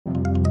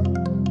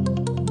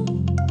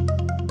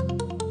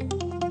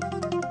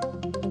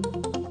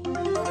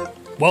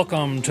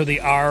Welcome to the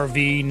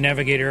RV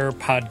Navigator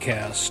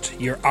Podcast,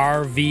 your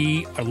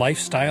RV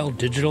lifestyle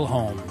digital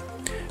home.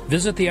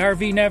 Visit the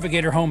RV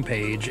Navigator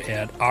homepage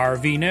at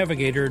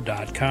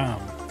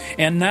rvnavigator.com.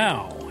 And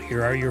now,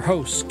 here are your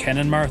hosts, Ken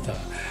and Martha,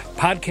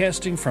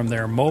 podcasting from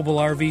their mobile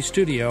RV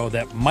studio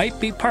that might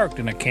be parked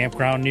in a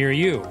campground near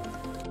you.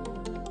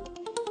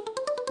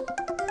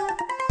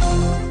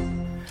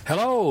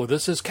 Hello,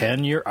 this is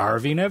Ken, your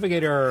RV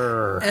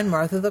Navigator. And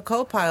Martha, the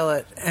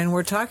co-pilot. And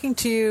we're talking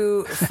to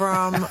you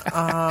from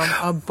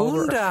a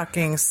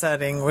boondocking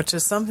setting, which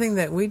is something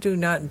that we do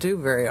not do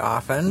very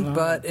often,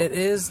 but it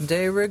is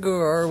de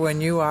rigueur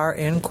when you are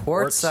in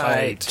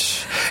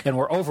Quartzsite. And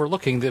we're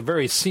overlooking the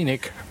very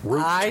scenic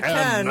Route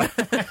 10.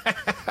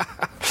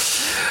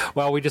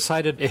 Well, we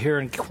decided here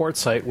in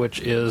Quartzsite, which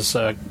is,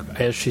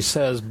 as she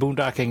says,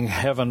 boondocking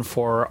heaven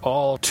for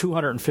all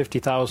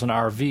 250,000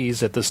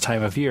 RVs at this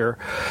time of year.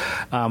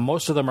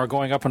 Most of them are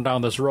going up and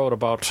down this road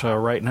about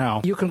right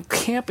now. You can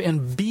camp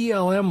in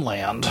BLM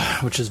land,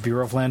 which is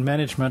Bureau of Land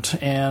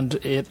Management, and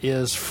it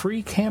is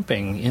free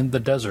camping in the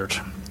desert.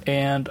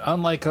 And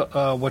unlike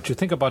what you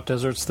think about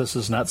deserts, this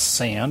is not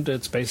sand.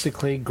 It's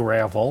basically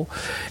gravel.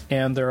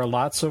 And there are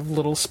lots of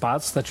little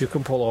spots that you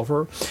can pull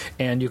over.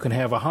 And you can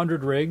have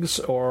 100 rigs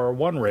or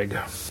one rig.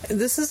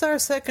 This is our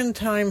second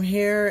time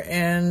here,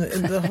 and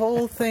the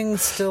whole thing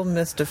still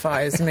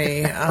mystifies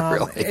me.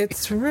 Really?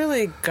 It's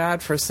really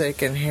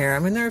godforsaken here. I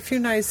mean, there are a few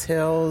nice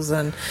hills,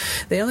 and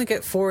they only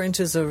get 4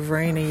 inches of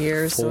rain a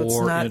year. So it's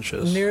not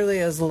nearly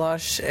as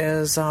lush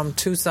as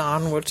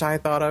Tucson, which I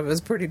thought of as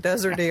pretty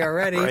deserty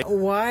already.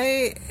 Right.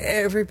 Why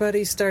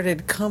everybody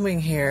started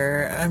coming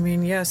here? I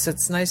mean, yes,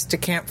 it's nice to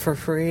camp for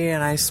free,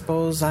 and I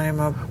suppose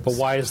But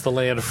why is the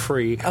land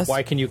free?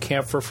 Why can you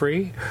camp for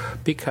free?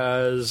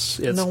 Because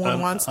it's no one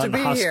wants to be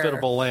here.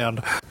 Unhospitable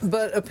land.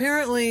 But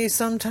apparently,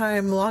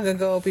 sometime long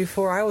ago,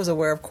 before I was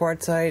aware of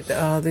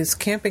Quartzsite, this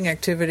camping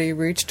activity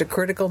reached a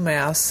critical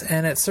mass,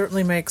 and it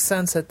certainly makes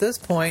sense at this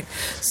point,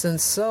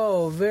 since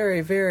so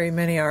very, very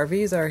many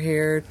RVs are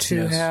here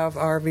to have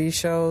RV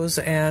shows.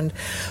 And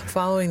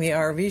following the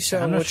RV show,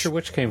 I'm not sure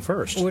which came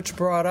first. Which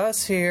brought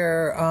us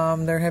here.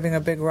 They're having a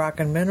big rock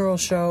and mineral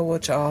show,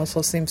 which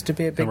also seems to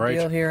be a big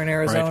deal here in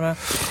Arizona.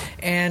 Right.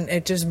 And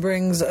it just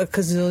brings a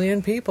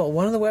gazillion people.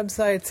 One of the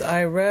websites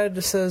I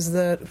read says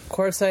that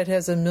Quartzsite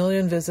has 1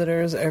 million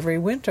visitors every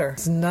winter.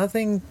 There's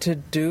nothing to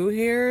do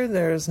here.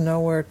 There's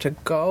nowhere to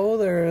go.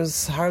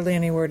 There's hardly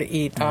anywhere to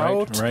eat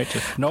out. Right.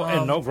 No,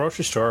 and no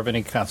grocery store of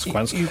any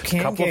consequence. You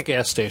can't a couple get of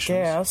gas stations.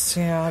 Gas,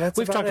 yeah, that's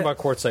We've talked about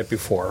Quartzsite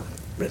before.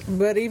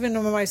 But even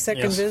on my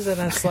second visit,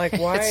 it's like,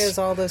 why is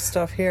all this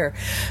stuff here?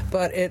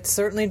 But it's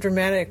certainly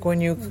dramatic when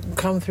you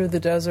come through the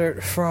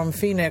desert from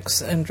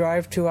Phoenix and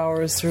drive 2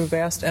 hours through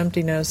vast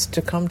emptiness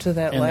to come to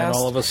that and last then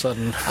all of a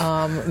sudden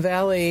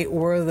valley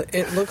where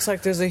it looks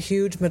like there's a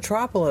huge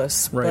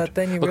metropolis. Right. But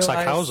then you looks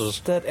realize like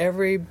houses. That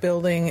every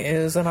building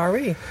is an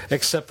RV.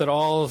 Except that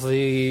all of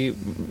the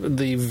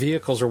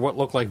vehicles or what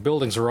look like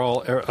buildings are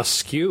all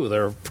askew.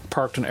 They're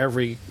parked in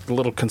every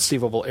little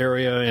conceivable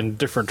area in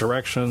different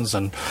directions,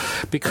 and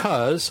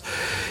because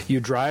you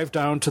drive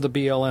down to the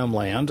BLM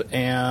land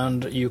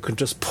and you can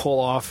just pull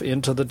off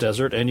into the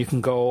desert and you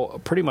can go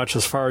pretty much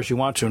as far as you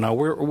want to. Now,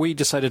 we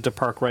decided to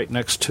park right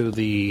next to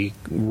the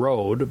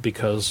road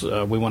because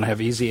we want to have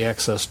easy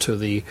access to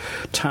the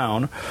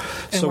town.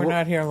 And we're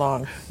not here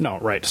long. No,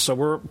 right. So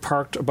we're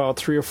parked about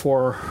 3 or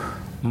 4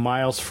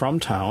 miles from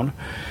town,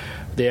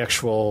 the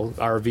actual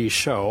RV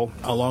show,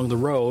 along the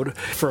road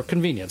for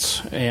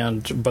convenience.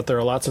 But there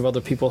are lots of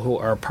other people who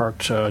are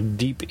parked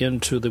deep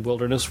into the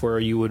wilderness where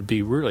you would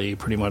be really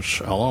pretty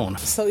much alone.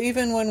 So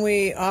even when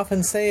we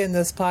often say in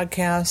this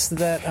podcast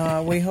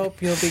that we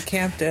hope you'll be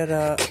camped at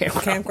a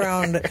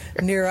campground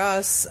near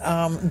us,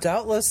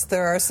 doubtless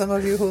there are some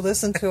of you who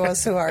listen to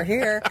us who are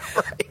here,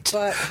 right.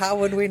 But how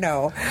would we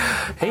know?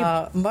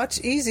 Hey. Much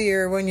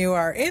easier when you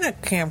are in a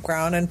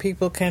campground and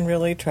people can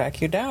really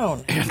track you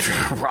down.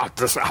 Andrew, rock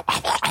this out.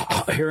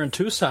 Here in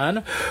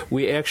Tucson,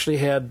 we actually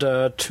had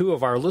 2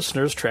 of our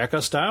listeners track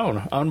us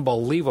down.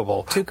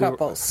 Unbelievable. Two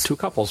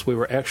couples. We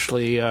were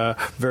actually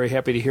very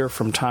happy to hear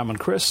from Tom and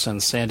Chris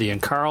and Sandy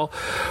and Carl,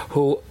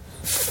 who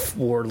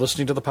were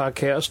listening to the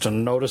podcast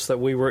and noticed that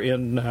we were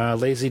in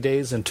Lazy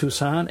Days in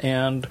Tucson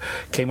and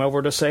came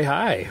over to say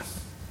hi.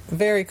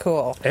 Very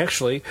cool.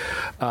 Actually,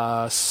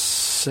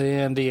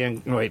 Sandy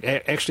and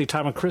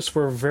Tom and Chris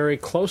were very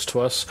close to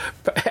us,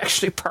 but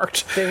actually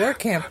parked. They were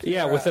camped.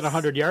 Yeah, within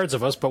 100 yards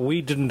of us, but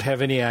we didn't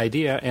have any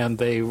idea, and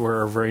they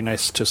were very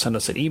nice to send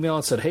us an email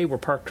and said, "Hey, we're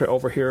parked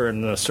over here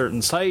in a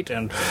certain site,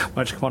 and why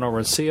don't you come on over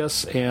and see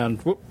us?"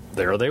 And whoop,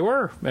 there they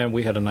were, and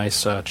we had a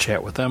nice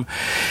chat with them.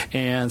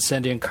 And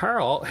Sandy and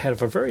Carl had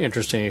a very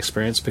interesting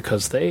experience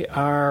because they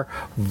are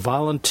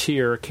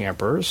volunteer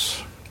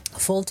campers.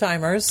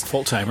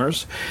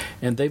 Full-timers,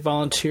 and they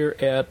volunteer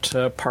at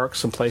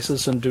parks and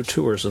places and do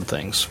tours and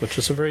things, which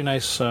is a very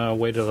nice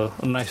way to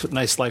a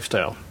nice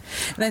lifestyle.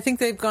 And I think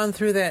they've gone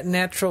through that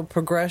natural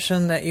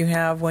progression that you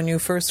have when you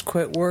first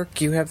quit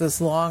work. You have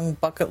this long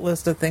bucket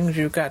list of things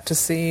you've got to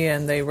see,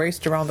 and they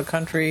raced around the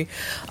country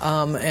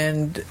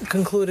and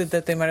concluded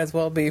that they might as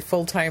well be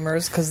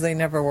full-timers because they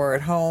never were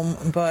at home,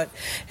 but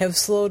have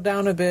slowed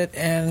down a bit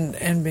and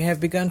have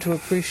begun to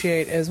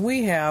appreciate, as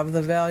we have,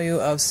 the value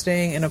of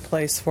staying in a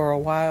place for a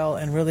while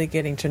and really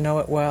getting to know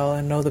it well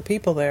and know the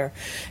people there.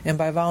 And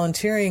by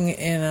volunteering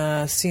in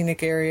a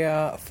scenic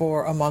area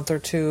for a month or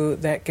two,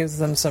 that gives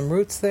them some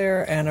roots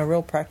there and a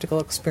real practical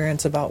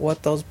experience about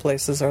what those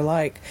places are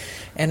like.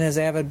 And as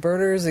avid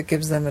birders, it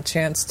gives them a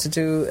chance to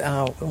do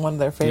one of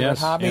their favorite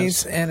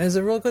hobbies, and is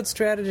a real good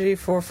strategy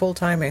for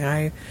full-timing.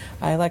 I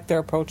like their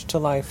approach to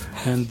life.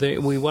 And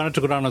we wanted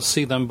to go down and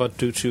see them, but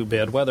due to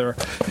bad weather,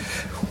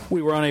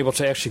 we were unable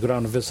to actually go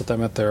down and visit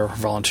them at their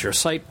volunteer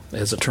site.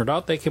 As it turned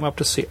out, they came up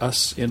to see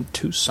us in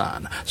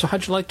Tucson. So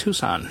how'd you like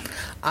Tucson?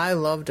 I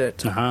loved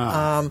it.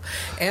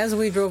 As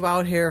we drove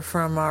out here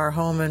from our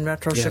home in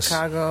Metro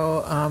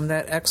Chicago,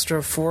 that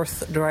extra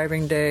fourth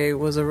driving day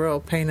was a real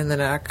pain in the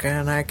neck,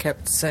 and I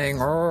kept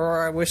saying,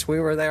 I wish we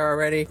were there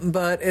already.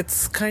 But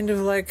it's kind of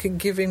like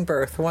giving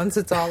birth. Once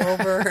it's all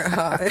over,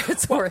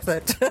 it's worth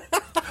it.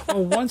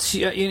 Well, once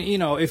you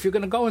know, if you're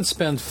going to go and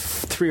spend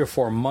 3 or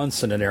 4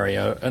 months in an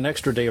area, an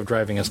extra day of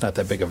driving is not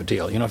that big of a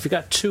deal. You know, if you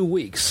got 2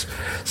 weeks,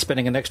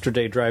 spending an extra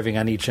day driving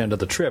on each end of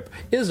the trip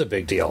is a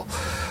big deal.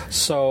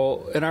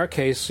 So in our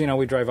case, you know,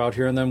 we drive out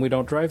here and then we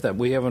don't drive that.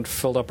 We haven't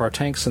filled up our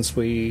tank since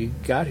we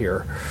got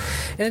here.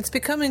 And it's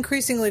become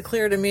increasingly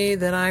clear to me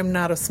that I'm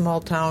not a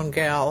small town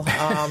gal.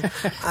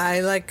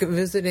 I like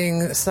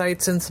visiting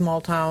sites in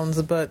small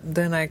towns, but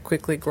then I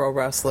quickly grow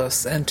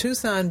restless. And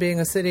Tucson, being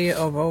a city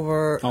of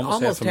over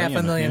almost half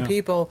a million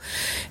people,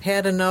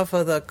 had enough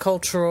of the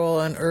cultural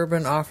and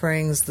urban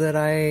offerings that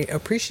I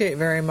appreciate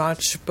very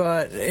much,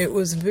 but it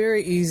was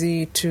very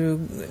easy to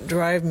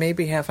drive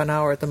maybe half an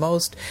hour at the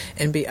most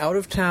and be out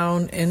of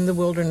town in the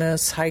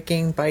wilderness,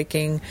 hiking,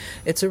 biking.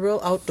 It's a real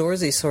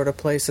outdoorsy sort of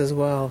place as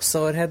well,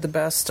 so it had the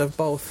best of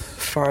both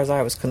as far as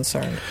I was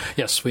concerned.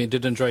 Yes, we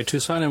did enjoy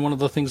Tucson, and one of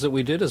the things that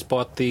we did is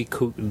bought the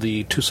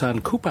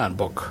Tucson coupon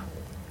book,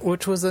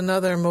 which was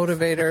another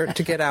motivator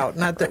to get out.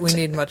 Not that we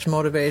need much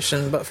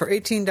motivation, but for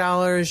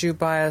 $18, you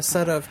buy a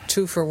set of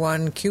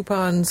 2-for-1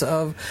 coupons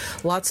of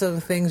lots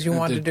of things you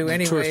want to do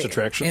anyway tourist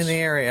attractions in the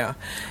area.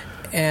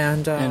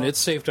 And it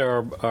saved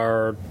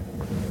our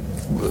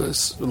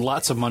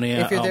lots of money.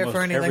 If you're there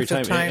for any length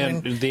of time.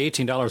 And the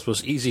 $18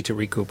 was easy to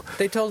recoup.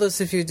 They told us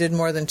if you did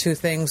more than 2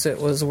 things, it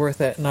was worth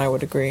it, and I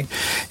would agree.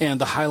 And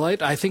the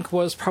highlight, I think,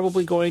 was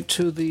probably going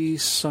to the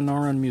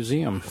Sonoran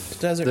Museum.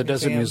 The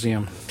Desert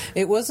Museum.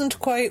 It wasn't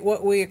quite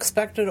what we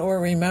expected or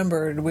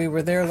remembered. We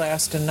were there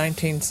last in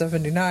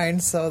 1979,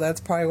 so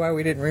that's probably why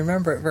we didn't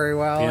remember it very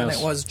well. Yes. And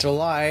it was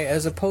July,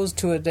 as opposed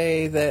to a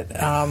day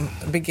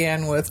that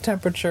began with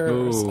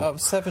temperatures of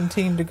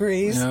 17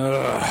 degrees.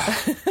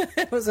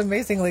 It was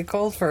amazingly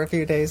cold for a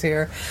few days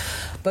here.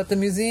 But the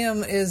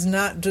museum is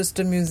not just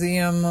a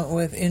museum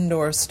with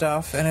indoor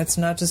stuff, and it's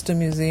not just a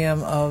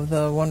museum of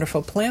the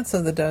wonderful plants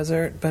of the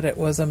desert, but it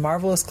was a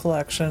marvelous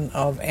collection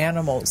of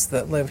animals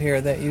that live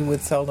here that you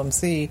would seldom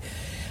see.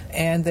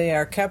 And they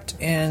are kept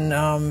in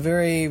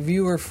very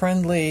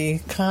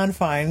viewer-friendly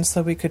confines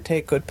so we could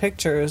take good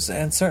pictures.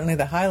 And certainly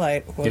the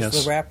highlight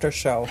was the raptor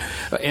show.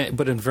 But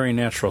in a very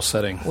natural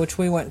setting. Which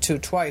we went to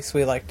twice.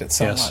 We liked it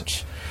so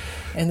much.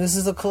 And this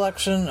is a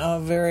collection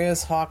of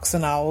various hawks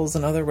and owls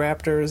and other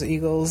raptors,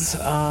 eagles,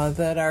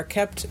 that are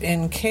kept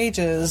in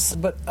cages,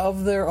 but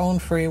of their own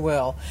free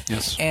will.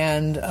 Yes.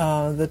 And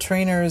the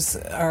trainers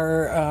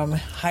are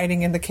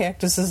hiding in the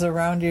cactuses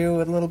around you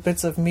with little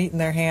bits of meat in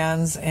their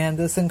hands, and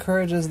this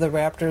encourages the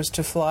raptors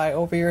to fly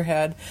over your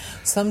head,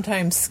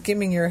 sometimes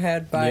skimming your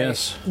head by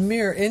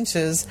mere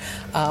inches,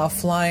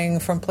 flying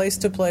from place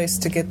to place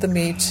to get the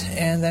meat,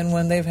 and then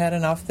when they've had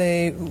enough,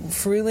 they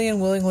freely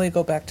and willingly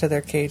go back to their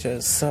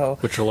cages. So,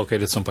 which are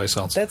located someplace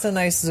else. That's a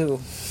nice zoo.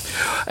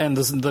 And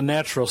the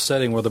natural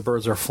setting where the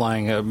birds are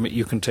flying,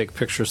 you can take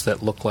pictures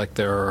that look like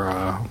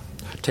they're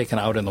taken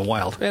out in the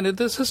wild. And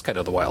this is kind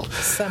of the wild.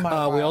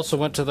 Semi-wild. We also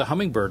went to the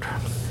hummingbird.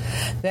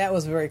 That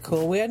was very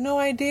cool. We had no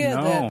idea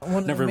that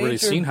one of the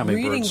major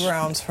breeding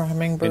grounds for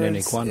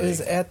hummingbirds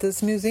is at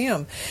this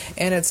museum.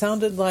 And it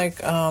sounded like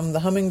the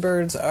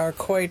hummingbirds are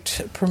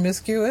quite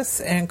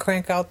promiscuous and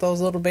crank out those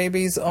little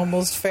babies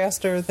almost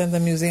faster than the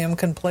museum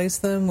can place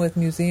them, with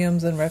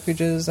museums and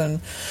refuges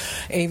and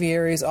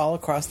aviaries all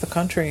across the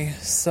country.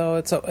 So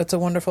it's a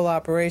wonderful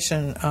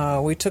operation.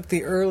 We took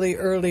the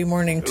early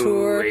morning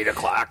tour. 8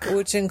 o'clock.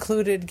 Which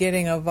included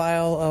getting a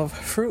vial of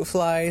fruit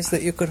flies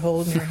that you could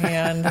hold in your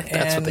hand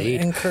and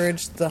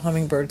encourage the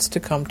hummingbirds to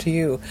come to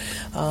you.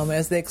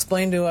 As they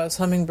explained to us,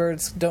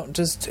 hummingbirds don't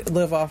just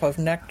live off of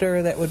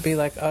nectar. That would be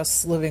like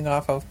us living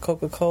off of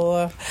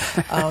Coca-Cola.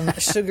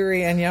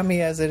 Sugary and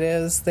yummy as it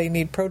is, they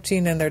need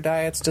protein in their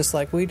diets just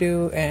like we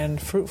do,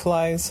 and fruit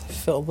flies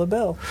fill the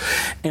bill.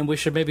 And we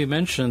should maybe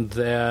mention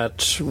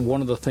that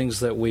one of the things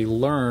that we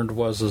learned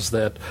is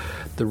that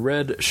the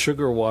red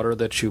sugar water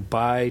that you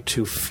buy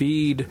to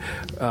feed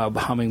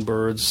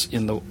hummingbirds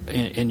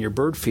in your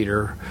bird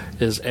feeder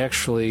is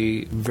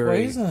actually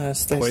very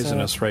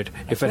poisonous, right?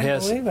 If it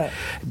has,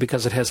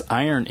 because it has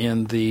iron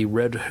in the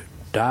red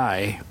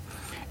dye,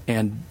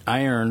 and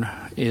iron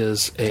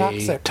is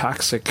a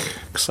toxic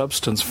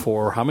substance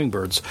for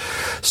hummingbirds.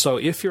 So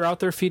if you're out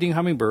there feeding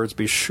hummingbirds,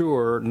 be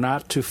sure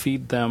not to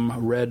feed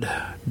them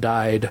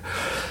red-dyed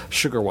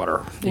sugar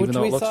water, even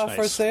though it looks nice. Which we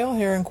saw for sale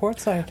here in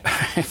Quartzsite.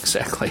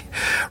 Exactly.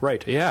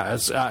 Right, yeah.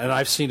 And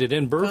I've seen it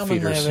in bird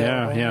feeders.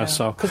 Yeah.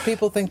 So because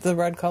people think the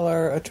red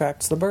color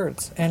attracts the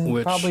birds,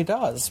 and probably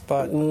does,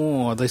 but...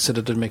 Oh, they said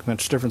it didn't make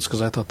much difference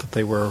because I thought that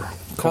they were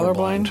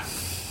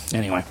colorblind.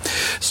 Anyway,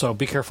 so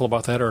be careful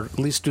about that, or at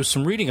least do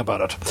some reading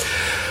about it.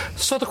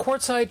 So the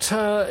Quartzsite,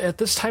 at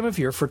this time of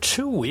year, for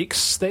 2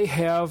 weeks, they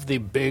have the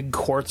big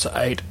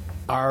Quartzsite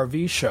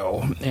RV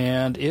show,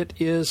 and it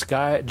is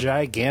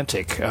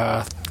gigantic.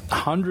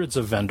 Hundreds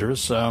of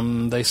vendors.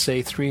 They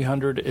say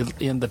 300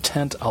 in the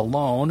tent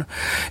alone,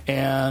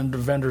 and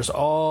vendors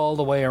all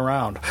the way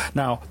around.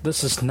 Now,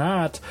 this is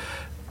not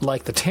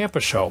like the Tampa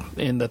show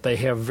in that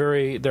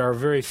there are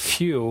very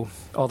few,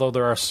 although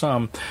there are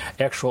some,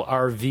 actual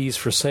RVs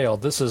for sale.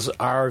 This is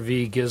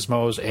RV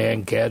gizmos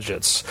and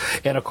gadgets.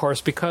 And of course,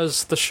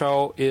 because the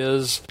show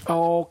is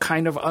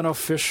kind of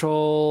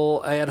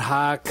unofficial, ad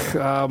hoc,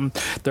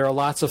 there are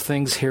lots of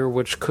things here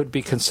which could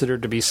be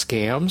considered to be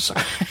scams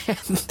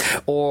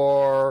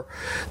or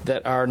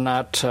that are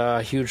not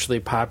hugely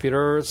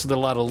popular. So there are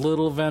a lot of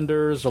little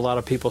vendors, a lot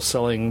of people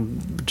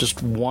selling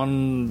just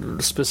one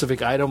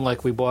specific item,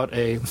 like we bought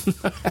a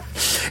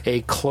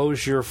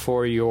closure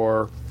for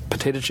your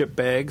potato chip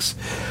bags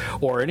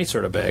or any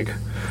sort of bag.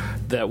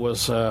 That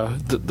was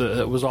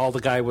that was all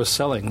the guy was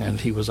selling, and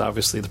he was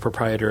obviously the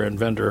proprietor and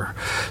vendor.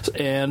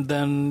 And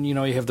then you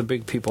have the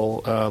big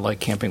people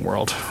like Camping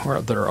World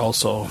that are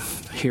also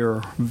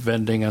here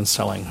vending and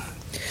selling.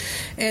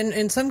 And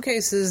in some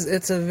cases,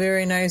 it's a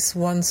very nice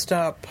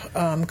one-stop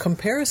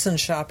comparison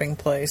shopping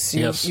place.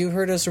 You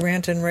heard us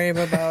rant and rave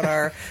about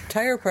our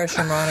tire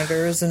pressure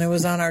monitors, and it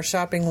was on our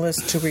shopping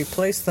list to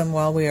replace them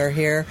while we are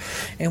here.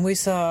 And we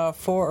saw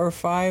 4 or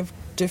 5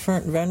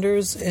 different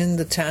vendors in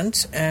the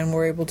tent, and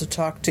we're able to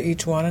talk to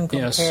each one and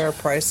compare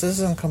prices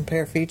and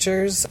compare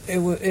features.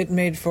 It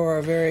made for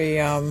a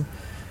very...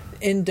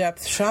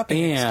 in-depth shopping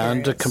experience.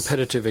 And a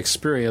competitive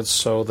experience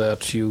so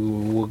that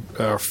you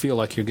feel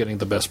like you're getting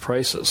the best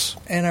prices.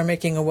 And are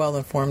making a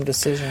well-informed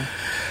decision.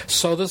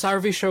 So this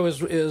RV show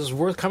is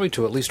worth coming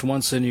to at least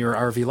once in your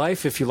RV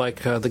life if you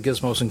like the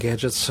gizmos and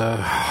gadgets,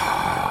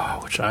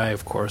 which I,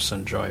 of course,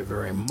 enjoy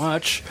very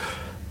much.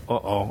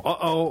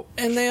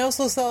 And they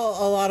also sell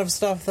a lot of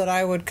stuff that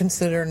I would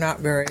consider not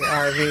very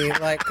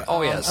RV, like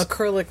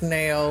acrylic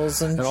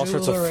nails and all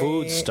jewelry sorts of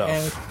food stuff,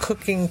 and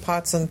cooking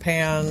pots and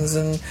pans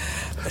and.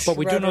 But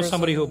we do know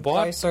somebody who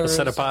bought a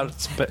set of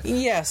pots.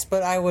 Yes,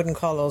 but I wouldn't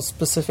call those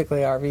specifically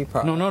RV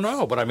products.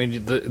 No. But I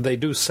mean, they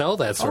do sell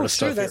that sort of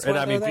stuff. That's and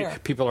why I mean,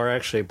 people are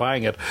actually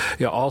buying it.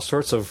 All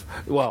sorts of.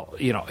 Well,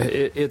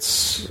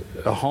 it's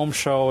a home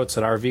show. It's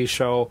an RV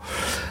show,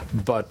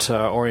 but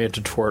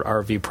oriented toward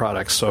RV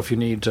products. So if you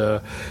need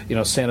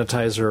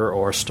sanitizer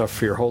or stuff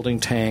for your holding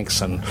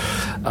tanks and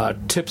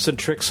tips and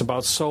tricks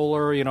about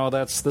solar,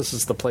 this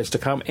is the place to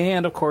come.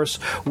 And of course,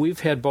 we've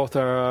had both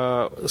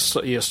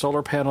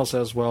solar panels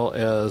as well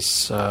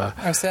as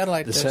our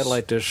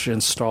satellite dish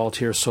installed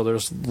here. So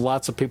there's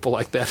lots of people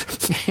like that,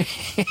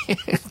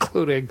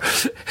 including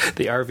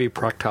the RV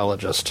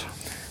proctologist.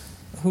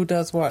 Who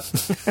does what?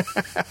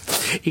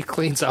 He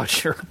cleans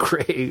out your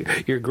gray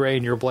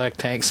and your black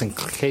tanks in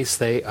case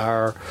they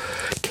are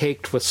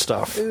caked with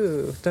stuff.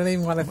 Ooh, don't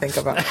even want to think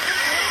about it.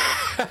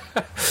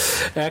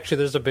 Actually,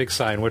 there's a big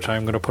sign, which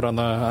I'm going to put on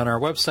our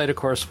website, of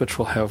course, which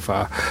will have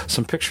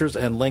some pictures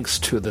and links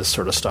to this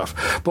sort of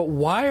stuff. But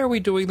why are we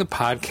doing the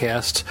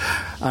podcast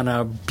on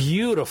a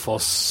beautiful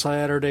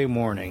Saturday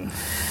morning?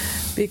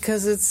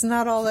 Because it's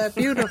not all that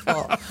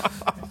beautiful.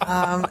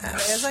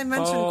 As I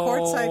mentioned,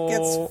 Quartzsite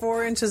gets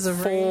 4 inches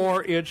of rain.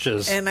 4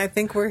 inches. And I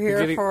think we're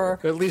here for...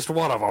 at least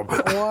one of them.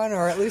 One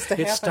or at least a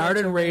half. It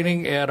started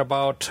raining at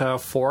about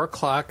 4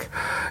 o'clock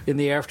in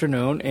the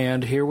afternoon,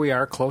 and here we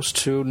are close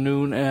to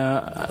noon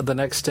the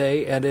next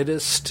day, and it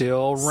is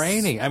still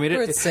raining. I mean,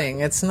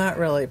 it's not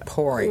really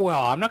pouring.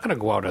 Well, I'm not going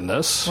to go out in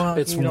this. Well,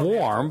 it's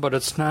warm, but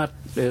it's not...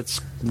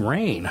 It's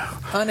rain.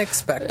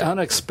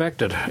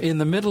 Unexpected. In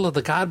the middle of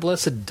the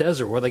God-blessed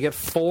desert where they get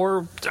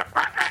 4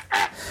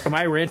 Am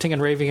I ranting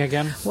and raving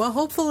again? Well,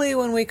 hopefully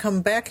when we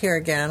come back here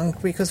again,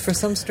 because for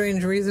some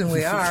strange reason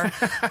we are,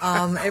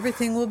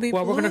 everything will be.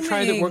 Well,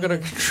 blooming. we're going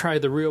to try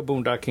the real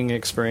boondocking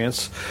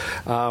experience.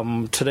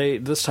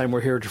 This time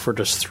we're here for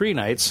just 3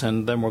 nights,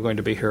 and then we're going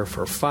to be here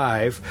for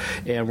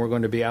 5, and we're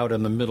going to be out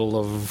in the middle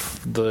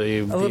of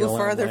the a little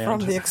farther from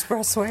the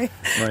expressway.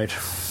 Right.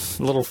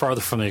 A little farther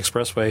from the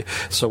expressway,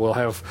 so we'll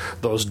have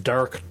those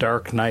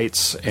dark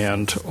nights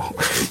and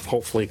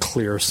hopefully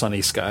clear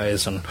sunny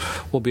skies, and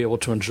we'll be able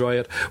to enjoy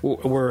it.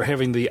 We're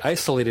having the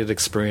isolated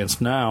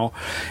experience now,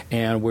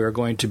 and we're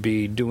going to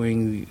be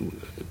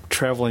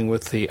traveling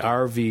with the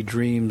RV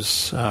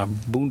Dreams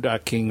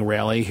boondocking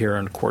rally here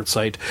in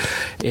Quartzsite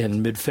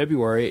in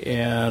mid-February,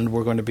 and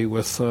we're going to be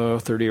with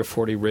 30 or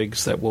 40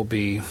 rigs that will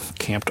be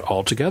camped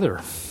all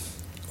together.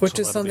 Which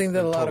is something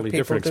that a lot of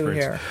people do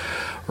here.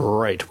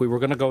 Right. We were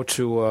going to go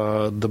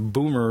to the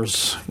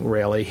Boomers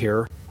rally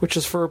here, which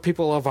is for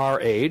people of our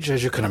age,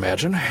 as you can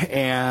imagine,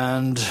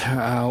 and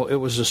it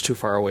was just too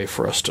far away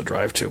for us to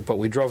drive to. But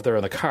we drove there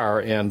in the car,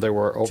 and there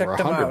were over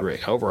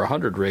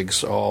 100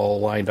 rigs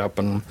all lined up,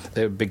 and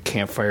they had a big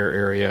campfire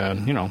area,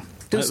 and,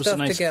 do stuff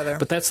together.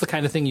 But that's the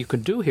kind of thing you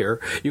can do here.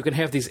 You can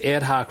have these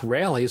ad hoc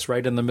rallies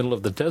right in the middle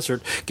of the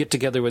desert, get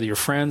together with your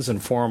friends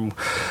and form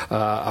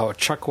a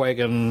chuck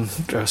wagon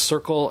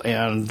circle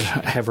and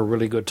have a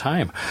really good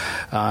time.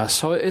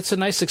 So it's a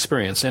nice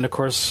experience. And, of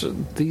course,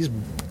 these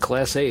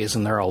Class A's,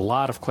 and there are a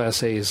lot of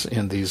Class A's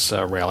in these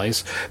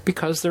rallies,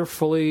 because they're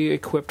fully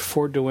equipped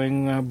for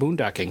doing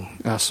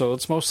boondocking. So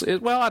it's mostly,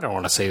 I don't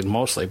want to say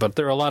mostly, but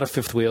there are a lot of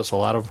fifth wheels, a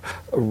lot of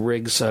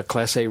rigs,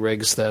 Class A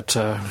rigs that,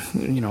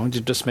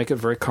 just make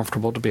it very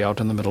comfortable to be out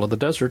in the middle of the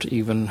desert,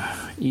 even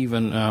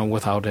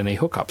without any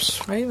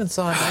hookups. I even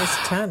saw a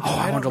nice tent.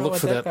 I wanted to look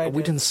for that.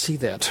 We did. didn't see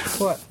that.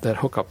 What? That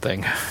hookup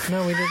thing.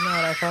 No, we did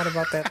not. I thought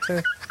about that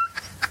too.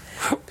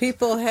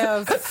 People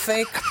have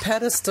fake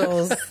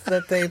pedestals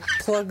that they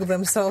plug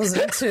themselves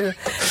into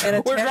and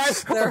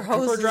attach their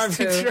hoses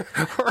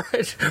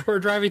to. We're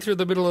driving through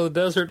the middle of the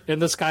desert,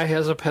 and this guy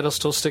has a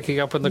pedestal sticking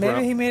up in the ground.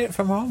 Maybe he made it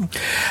from home.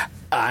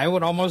 I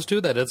would almost do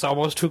that. It's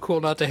almost too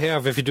cool not to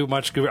have if you do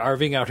much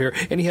RVing out here.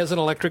 And he has an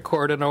electric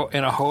cord and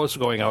a hose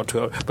going out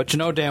to it. But you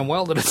know damn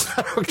well that it's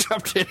not hooked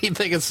up to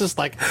anything. It's just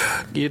like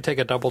you take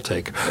a double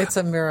take. It's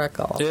a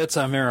miracle. It's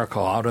a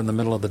miracle out in the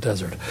middle of the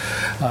desert.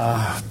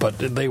 But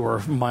they were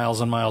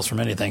miles and miles from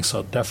anything,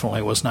 so it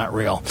definitely was not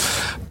real.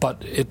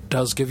 But it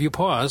does give you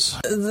pause.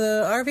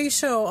 The RV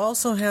show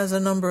also has a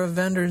number of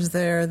vendors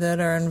there that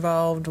are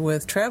involved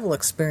with travel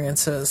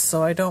experiences.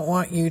 So I don't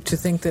want you to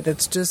think that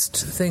it's just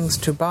things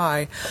to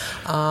buy.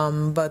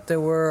 But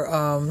there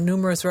were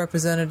numerous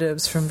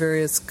representatives from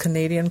various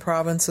Canadian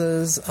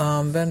provinces,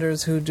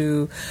 vendors who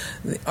do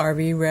the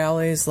RV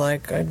rallies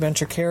like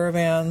Adventure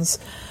Caravans,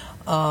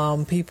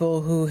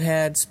 people who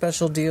had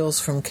special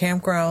deals from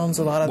campgrounds.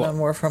 A lot of them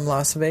were from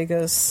Las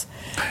Vegas.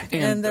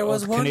 And there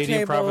was one Canadian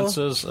table,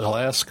 provinces,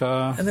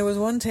 Alaska. And there was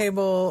one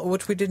table,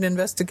 which we didn't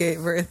investigate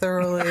very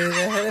thoroughly,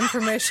 that had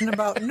information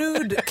about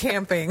nude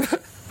camping.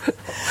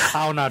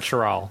 How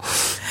natural.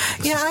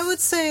 Yeah, I would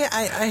say,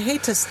 I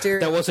hate to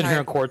stereotype. That wasn't here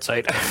in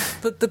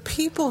Quartzsite. But the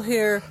people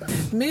here,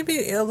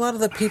 maybe a lot of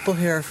the people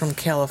here are from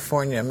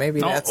California. Maybe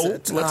that's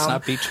it. Let's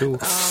not be too.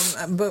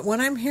 But when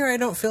I'm here, I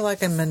don't feel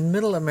like I'm in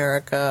middle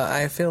America.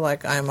 I feel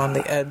like I'm on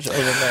the edge of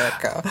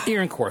America.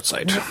 Here in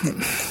Quartzsite.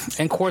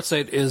 And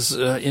Quartzsite is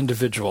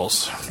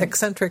individuals.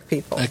 Eccentric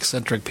people.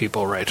 Eccentric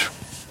people, right.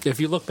 If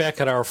you look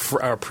back at our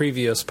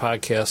previous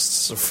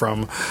podcasts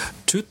from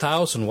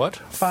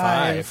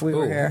 2005, we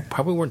were here.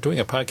 Probably weren't doing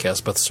a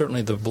podcast, but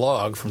certainly the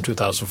blog from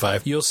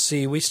 2005, you'll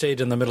see we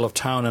stayed in the middle of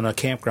town in a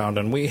campground,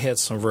 and we had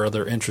some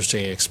rather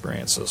interesting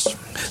experiences.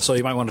 So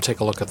you might want to take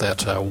a look at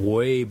that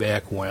way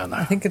back when.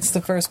 I think it's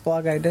the first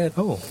blog I did.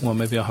 Oh, well,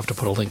 maybe I'll have to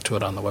put a link to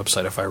it on the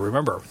website if I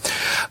remember.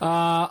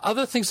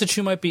 Other things that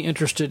you might be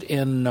interested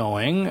in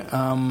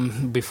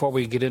knowing, before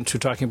we get into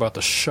talking about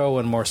the show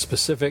and more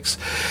specifics,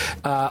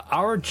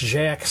 our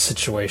jack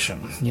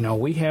situation.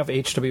 We have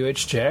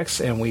HWH jacks,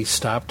 and we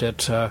stopped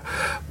at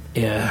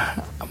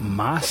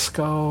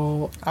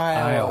Moscow,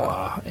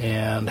 Iowa,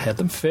 and had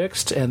them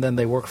fixed, and then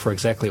they worked for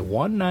exactly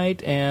one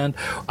night, and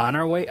on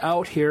our way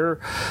out here,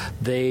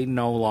 they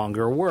no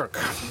longer work.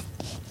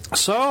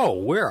 So,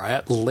 we're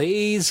at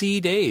Lazy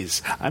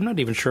Days. I'm not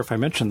even sure if I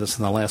mentioned this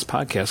in the last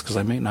podcast, because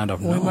I may not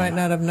have known. We might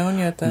not have known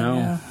yet then, no.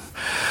 Yeah.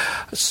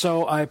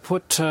 So I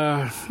put,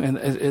 and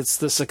it's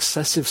this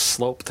excessive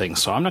slope thing,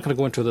 so I'm not going to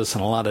go into this in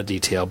a lot of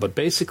detail, but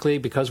basically,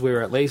 because we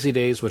were at Lazy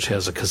Days, which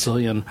has a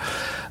gazillion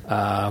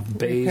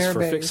bays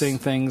for fixing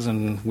things,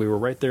 and we were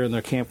right there in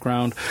their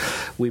campground,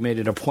 we made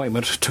an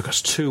appointment. It took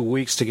us 2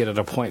 weeks to get an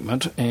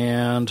appointment,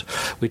 and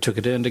we took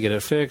it in to get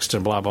it fixed,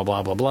 and blah, blah,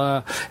 blah, blah,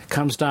 blah. It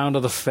comes down to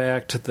the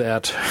fact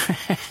that,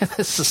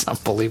 this is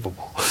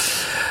unbelievable,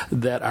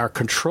 that our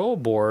control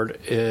board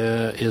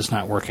is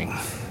not working.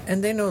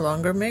 And they no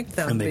longer make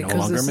them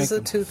because this is a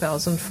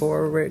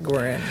 2004 rig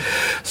we're in.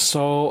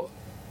 So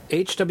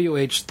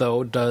HWH,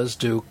 though, does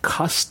do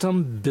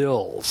custom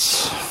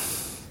bills.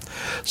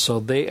 So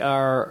they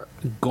are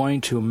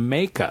going to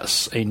make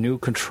us a new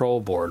control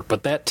board,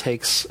 but that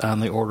takes on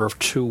the order of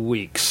 2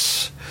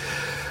 weeks.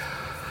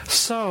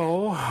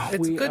 So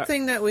it's a good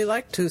thing that we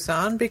like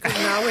Tucson, because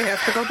now we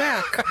have to go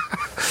back.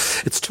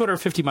 It's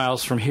 250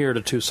 miles from here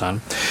to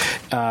Tucson,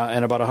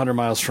 and about 100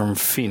 miles from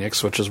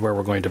Phoenix, which is where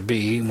we're going to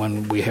be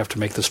when we have to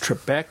make this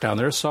trip back down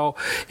there. So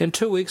in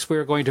 2 weeks,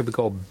 we're going to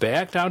go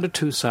back down to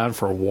Tucson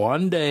for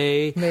 1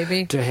 day.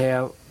 Maybe. To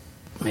have...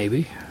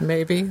 Maybe.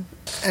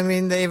 I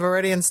mean, they've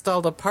already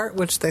installed a part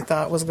which they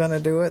thought was going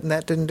to do it, and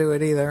that didn't do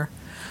it either.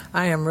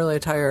 I am really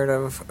tired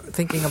of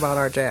thinking about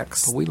our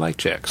jacks. But we like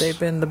jacks. They've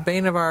been the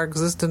bane of our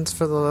existence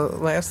for the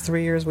last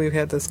 3 years we've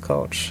had this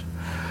coach.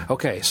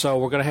 Okay, so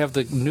we're going to have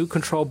the new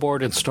control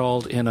board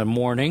installed in a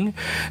morning,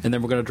 and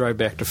then we're going to drive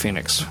back to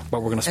Phoenix.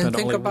 But we're going to spend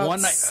only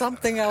one night.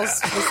 Something else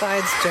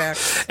besides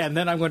jacks. And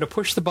then I'm going to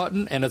push the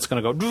button, and it's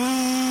going to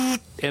go,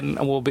 and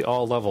we'll be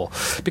all level.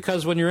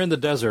 Because when you're in the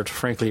desert,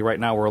 frankly, right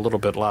now we're a little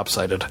bit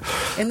lopsided.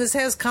 And this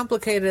has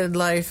complicated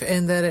life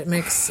in that it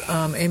makes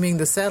aiming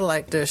the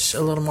satellite dish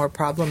a little more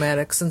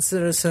problematic, since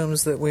it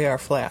assumes that we are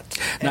flat.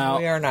 And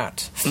we are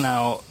not.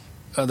 Now,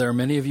 there are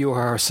many of you who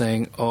are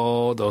saying,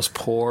 oh, those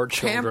poor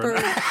children.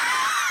 Pampered.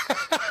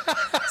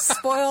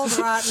 Spoiled,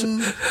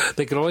 rotten.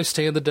 They can only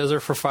stay in the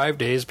desert for 5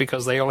 days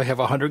because they only have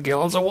 100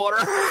 gallons of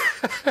water.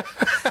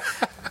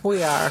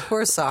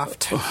 We're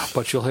soft.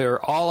 But you'll hear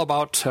all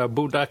about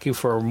boondocking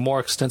for more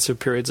extensive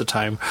periods of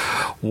time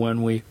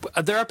when we...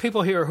 There are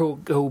people here who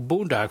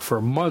boondock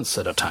for months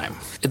at a time.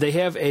 They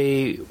have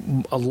a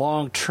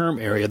long-term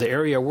area. The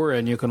area we're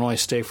in, you can only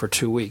stay for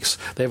 2 weeks.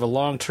 They have a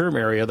long-term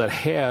area that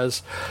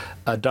has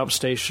a dump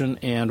station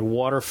and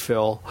water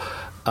fill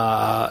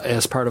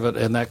as part of it,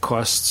 and that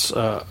costs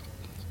a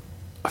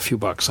few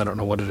bucks. I don't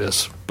know what it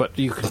is. But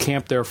you can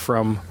camp there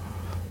from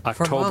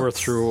October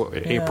through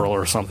April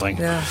or something.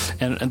 Yeah.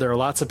 And there are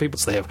lots of people.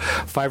 So they have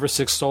 5 or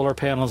 6 solar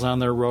panels on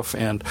their roof,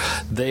 and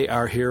they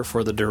are here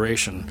for the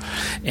duration.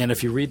 And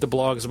if you read the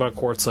blogs about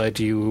Quartzsite,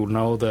 you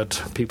know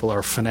that people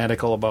are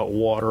fanatical about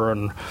water.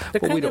 And they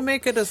kind of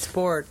make it a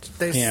sport.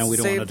 They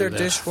save their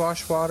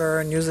dishwash water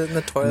and use it in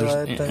the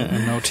toilet.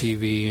 And no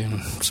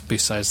TV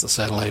besides the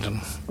satellite. And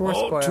we're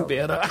spoiled. Too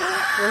bad.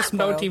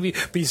 No TV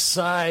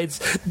besides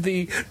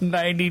the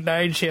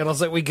 99 channels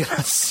that we get on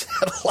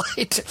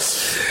satellite.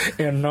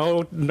 And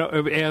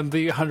and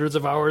the hundreds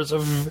of hours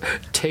of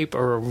tape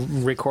or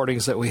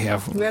recordings that we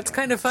have. That's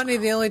kind of funny.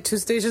 The only 2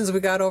 stations we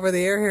got over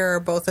the air here are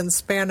both in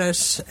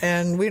Spanish,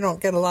 and we don't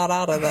get a lot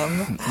out of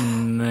them.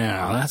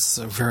 No, that's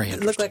very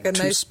interesting. It looked like a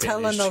nice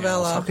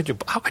telenovela.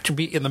 How could you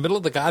be in the middle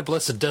of the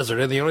God-blessed desert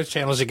and the only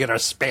channels you get are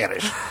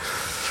Spanish?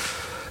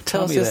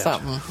 Tells you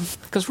something.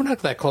 Because we're not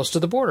that close to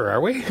the border, are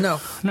we?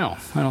 No, I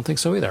don't think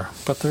so either.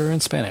 But they're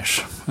in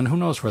Spanish, and who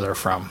knows where they're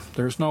from?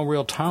 There's no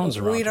real towns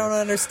around. We don't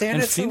understand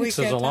and it. Phoenix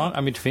so we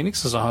can't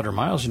Phoenix is 100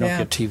 miles. You don't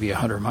get TV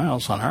 100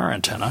 miles on our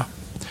antenna.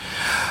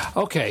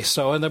 Okay,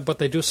 so but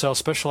they do sell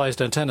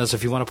specialized antennas.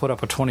 If you want to put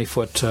up a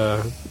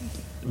 20-foot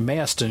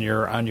mast on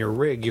your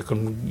rig, you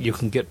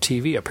can get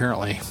TV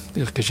apparently,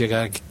 because you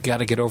got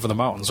to get over the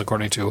mountains,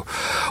 according to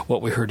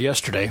what we heard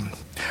yesterday.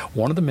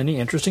 One of the many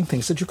interesting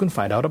things that you can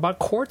find out about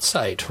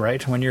Quartzsite,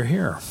 right, when you're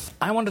here.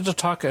 I wanted to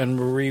talk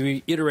and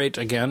reiterate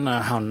again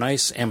how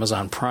nice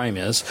Amazon Prime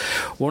is.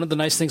 One of the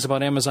nice things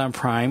about Amazon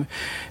Prime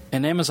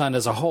and Amazon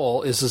as a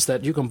whole is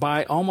that you can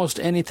buy almost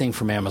anything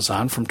from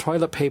Amazon, from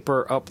toilet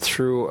paper up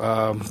through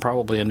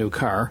probably a new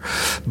car.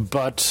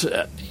 But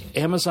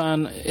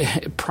Amazon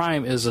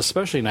Prime is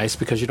especially nice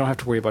because you don't have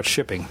to worry about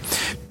shipping.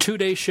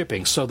 2-day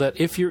shipping, so that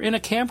if you're in a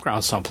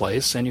campground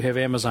someplace and you have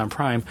Amazon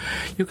Prime,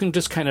 you can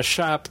just kind of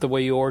shop the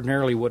way you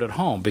ordinarily would at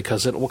home,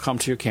 because it will come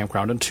to your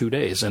campground in 2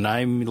 days. And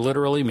I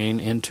literally mean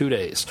in 2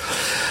 days.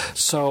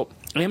 So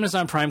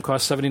Amazon Prime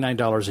costs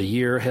 $79 a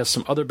year, has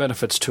some other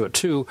benefits to it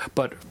too,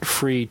 but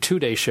free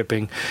 2-day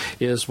shipping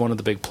is one of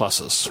the big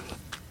pluses.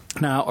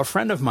 Now, a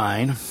friend of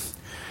mine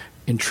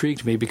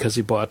intrigued me because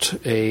he bought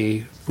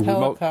a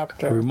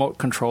remote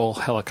control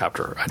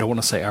helicopter. I don't want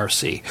to say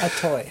RC. A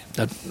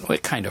toy.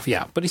 Kind of,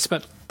 yeah. But he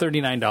spent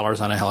 $39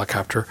 on a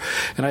helicopter.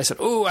 And I said,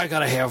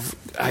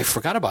 I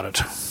forgot about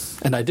it.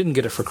 And I didn't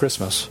get it for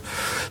Christmas.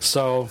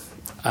 So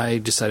I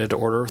decided to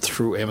order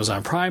through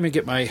Amazon Prime and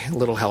get my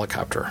little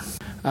helicopter.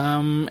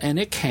 And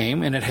it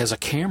came, and it has a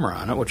camera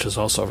on it, which is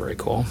also very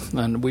cool.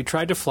 And we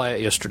tried to fly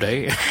it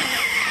yesterday.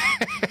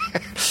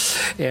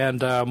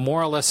 And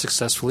more or less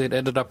successfully, it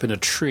ended up in a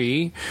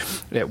tree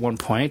at one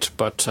point,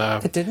 but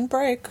it didn't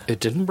break. It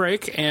didn't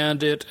break, and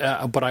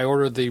but I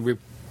ordered the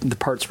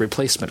parts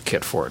replacement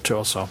kit for it too,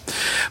 also.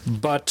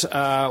 But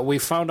we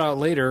found out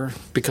later,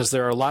 because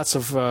there are lots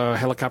of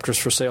helicopters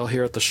for sale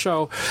here at the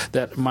show,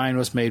 that mine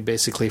was made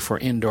basically for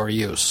indoor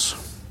use.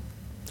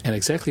 And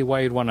exactly why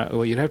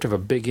you'd have to have a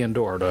big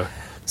indoor to.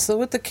 So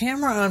with the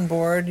camera on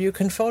board, you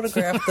can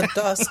photograph the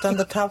dust on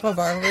the top of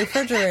our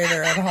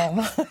refrigerator at home.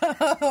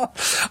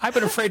 I've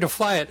been afraid to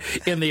fly it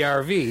in the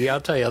RV,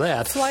 I'll tell you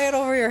that. Fly it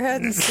over your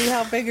head and see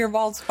how big your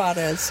bald spot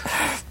is.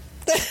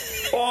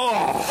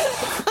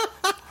 Oh!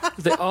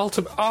 The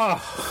ultimate...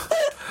 Oh!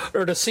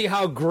 or to see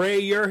how gray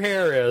your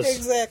hair is.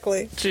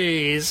 Exactly.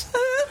 Jeez.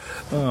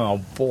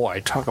 Oh,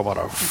 boy, talk about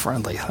a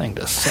friendly thing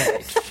to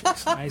say.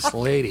 She's a nice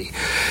lady.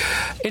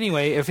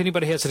 Anyway, if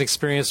anybody has an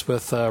experience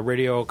with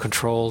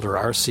radio-controlled or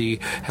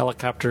RC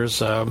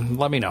helicopters,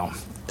 let me know.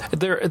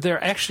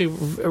 They're actually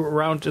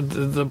around,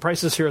 the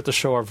prices here at the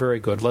show are very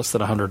good, less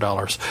than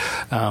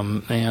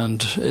 $100.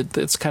 And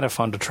it's kind of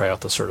fun to try out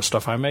this sort of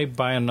stuff. I may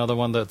buy another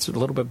one that's a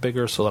little bit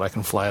bigger so that I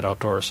can fly it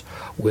outdoors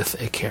with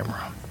a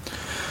camera.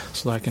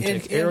 So that I can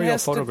take aerial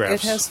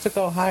photographs. It has to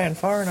go high and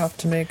far enough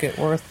to make it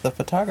worth the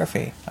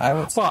photography, I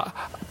would say. Well,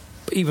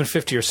 even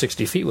 50 or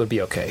 60 feet would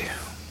be okay.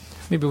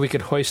 Maybe we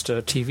could hoist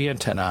a TV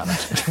antenna on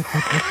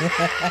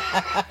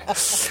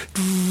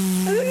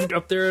it.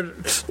 Up there,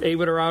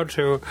 aim it around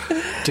to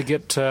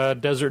get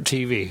desert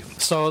TV.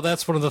 So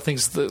that's one of the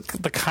things,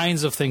 the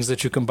kinds of things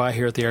that you can buy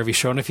here at the RV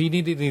show. And if you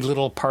need any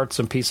little parts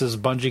and pieces,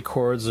 bungee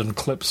cords and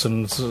clips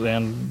and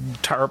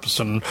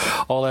tarps and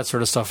all that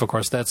sort of stuff, of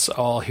course, that's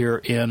all here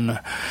in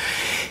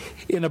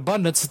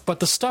abundance. But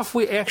the stuff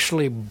we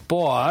actually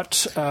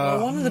bought...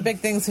 one of the big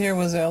things here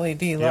was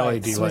LED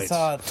lights. We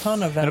saw a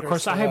ton of vendors. And of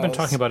course, I have been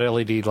talking about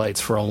LED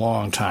lights for a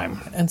long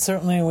time. And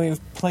certainly we've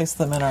placed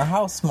them in our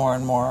house more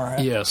and more.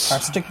 Yes. Our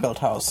stick-built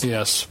house.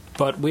 Yes.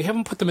 But we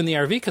haven't put them in the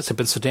RV because they've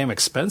been so damn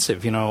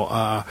expensive.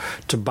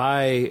 To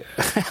buy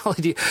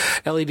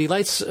LED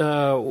lights,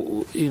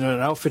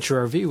 an outfit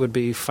your RV would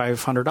be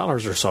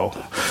 $500 or so.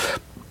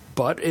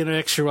 But in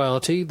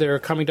actuality, they're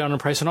coming down in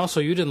price. And also,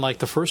 you didn't like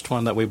the first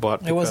one that we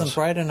bought. It wasn't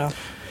bright enough.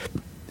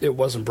 It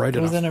wasn't bright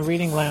enough. It was in a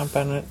reading lamp,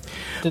 and it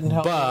didn't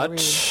help me read.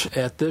 But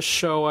at this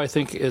show, I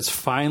think it's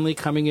finally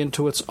coming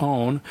into its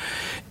own,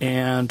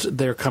 and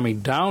they're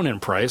coming down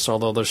in price,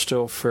 although they're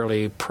still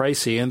fairly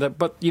pricey.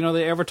 But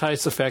they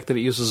advertise the fact that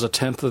it uses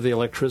 1/10 of the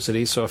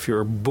electricity. So if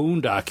you're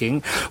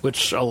boondocking,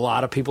 which a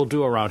lot of people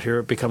do around here,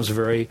 it becomes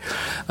very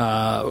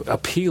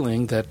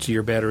appealing that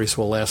your batteries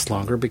will last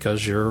longer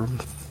because your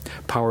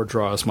power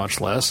draw is much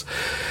less.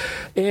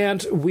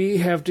 And we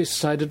have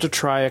decided to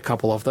try a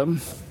couple of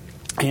them.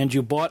 And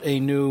you bought a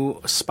new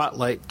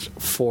spotlight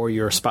for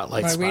your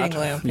spotlight spot. Reading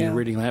lamp, your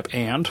reading lamp,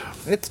 and?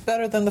 It's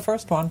better than the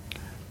first one.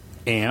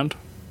 And?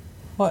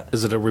 What?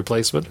 Is it a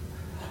replacement?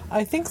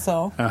 I think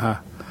so. Uh-huh.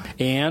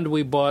 And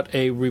we bought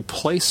a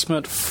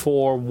replacement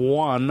for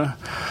one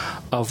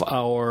of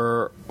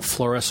our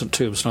fluorescent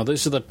tubes. Now,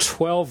 these are the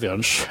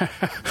 12-inch.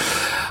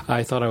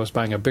 I thought I was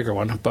buying a bigger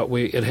one, but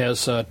it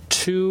has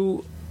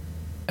two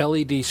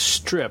LED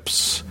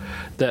strips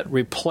that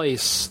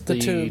replace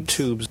the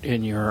tubes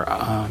in your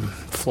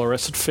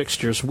fluorescent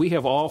fixtures. We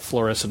have all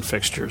fluorescent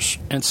fixtures.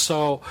 And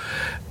so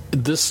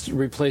this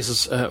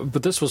replaces,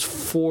 but this was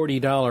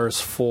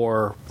 $40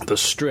 for the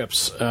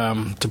strips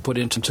to put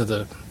into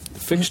the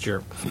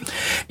fixture.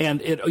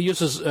 And it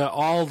uses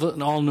all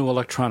new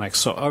electronics,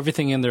 so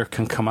everything in there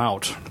can come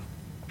out.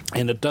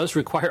 And it does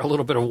require a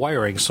little bit of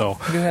wiring, so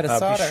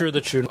be sure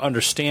that you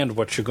understand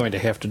what you're going to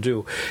have to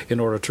do in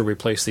order to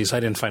replace these. I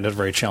didn't find it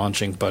very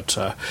challenging, but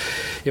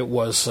it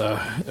was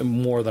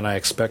more than I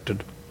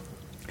expected.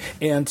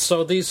 And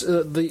so these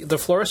the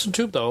fluorescent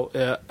tube, though,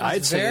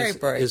 I'd say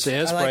is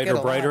as bright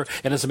or brighter.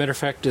 And as a matter of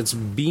fact, its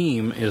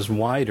beam is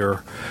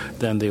wider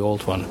than the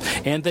old one.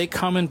 And they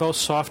come in both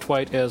soft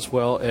white as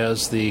well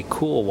as the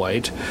cool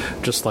white,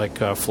 just like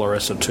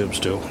fluorescent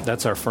tubes do.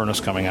 That's our furnace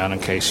coming on in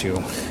case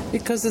you...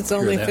 Because it's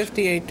only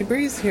 58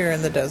 degrees here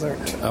in the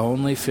desert.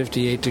 Only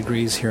 58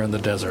 degrees here in the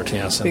desert,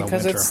 yes, in the winter.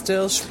 Because it's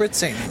still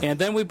spritzing. And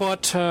then we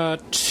bought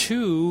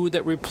two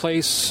that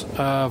replace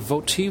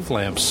votive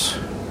lamps.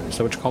 Is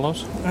that what you call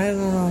those? I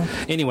don't know.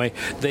 Anyway,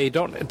 they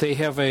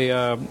have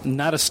a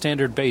not a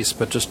standard base,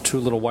 but just two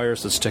little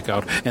wires that stick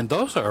out, and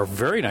those are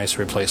very nice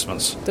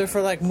replacements. They're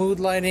for like mood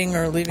lighting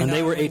or leaving. And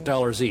they were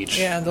 $8 each.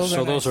 Yeah,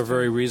 those are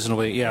very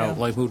reasonably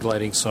like mood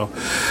lighting. So,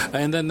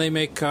 and then they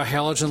make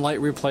halogen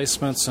light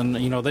replacements, and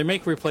they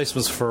make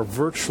replacements for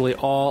virtually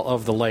all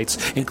of the lights,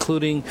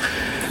 including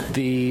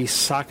the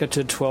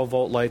socketed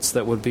 12-volt lights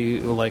that would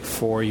be like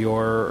for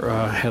your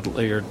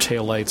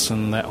tail lights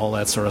and all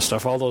that sort of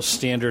stuff. All those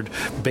standard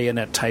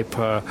bayonet type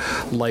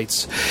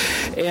lights,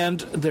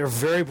 and they're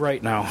very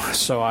bright now,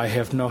 so I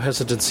have no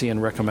hesitancy in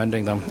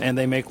recommending them. And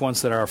they make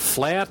ones that are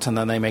flat, and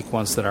then they make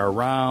ones that are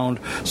round,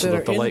 so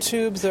that the light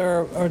tubes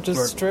or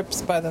just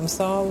strips by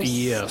themselves.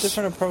 Yes,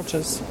 different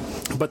approaches.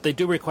 But they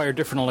do require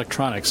different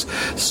electronics,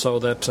 so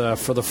that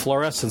for the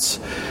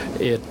fluorescence,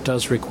 it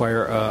does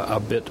require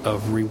a bit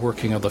of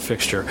reworking of the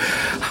fixture.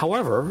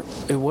 However,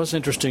 it was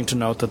interesting to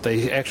note that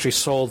they actually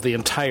sold the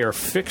entire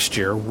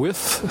fixture with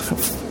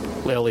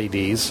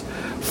LEDs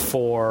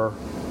for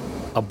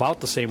about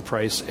the same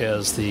price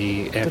as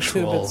the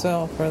actual tube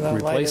itself, or the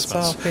replacements.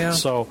 Light itself, yeah.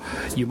 So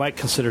you might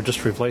consider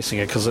just replacing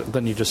it, because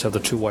then you just have the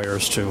two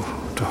wires to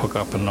hook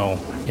up and no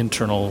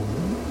internal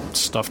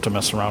stuff to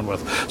mess around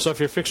with. So if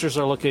your fixtures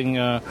are looking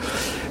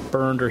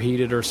burned or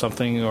heated or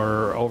something,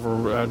 or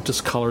over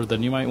discolored,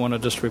 then you might want to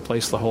just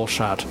replace the whole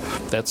shot.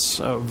 That's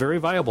very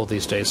viable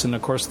these days. And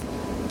of course,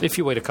 if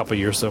you wait a couple of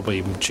years, they'll be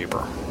even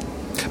cheaper.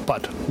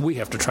 But we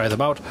have to try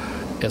them out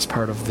as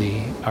part of the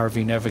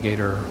RV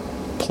Navigator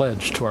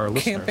pledge to our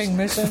listeners. Camping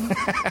mission.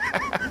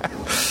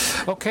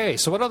 Okay,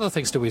 so what other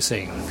things do we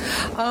see?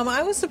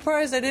 I was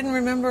surprised. I didn't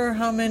remember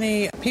how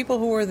many people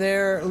who were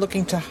there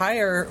looking to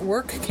hire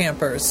work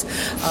campers.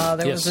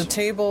 There was a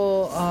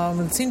table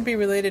that seemed to be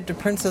related to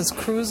Princess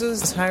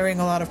Cruises, hiring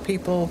a lot of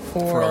people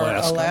for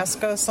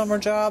Alaska summer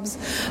jobs.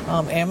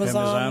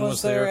 Amazon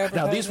was there.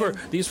 Now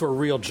these were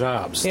real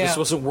jobs. Yeah. This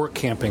wasn't work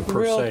camping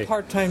per se. Real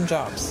part-time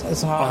jobs.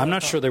 Is how I'm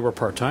not sure they were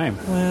part-time.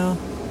 Well.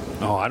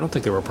 No, I don't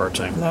think they were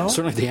part-time. No?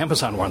 Certainly the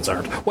Amazon ones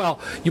aren't. Well,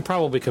 you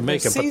probably could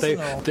make it,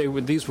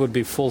 but these would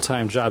be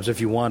full-time jobs if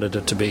you wanted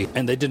it to be.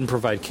 And they didn't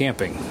provide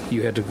camping.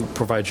 You had to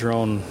provide your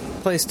own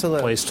place to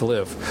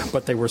live.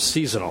 But they were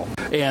seasonal.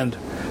 And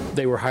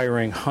they were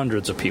hiring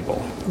hundreds of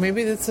people.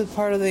 Maybe that's a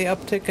part of the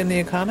uptick in the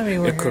economy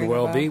we're It could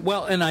well be.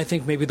 Well, and I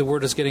think maybe the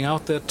word is getting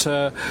out that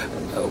are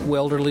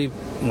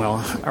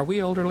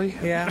we elderly?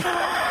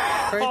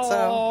 Yeah. Great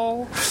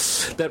so.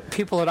 That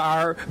people that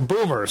are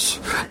boomers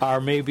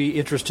are maybe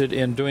interested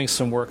in doing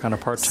some work on a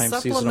part-time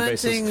seasonal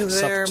basis. Supplementing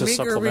their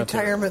meager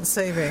retirement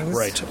savings.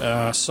 Right.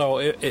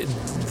 So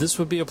this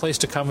would be a place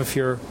to come if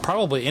you're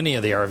probably any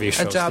of the RV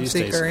shows these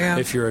days. Yeah.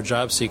 If you're a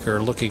job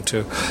seeker looking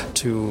to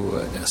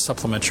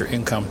supplement your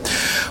income.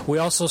 We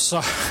also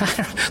saw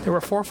there were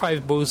 4 or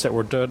 5 booths that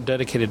were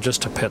dedicated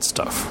just to pet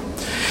stuff.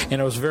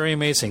 And it was very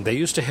amazing. They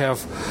used to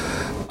have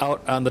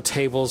out on the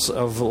tables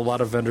of a lot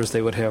of vendors,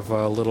 they would have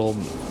little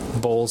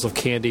bowls of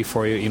candy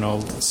for you,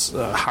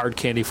 hard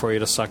candy for you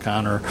to suck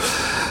on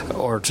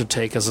or to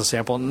take as a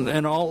sample.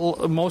 And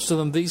most of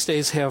them these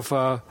days have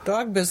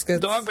dog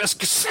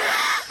biscuits.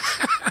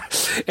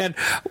 And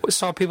we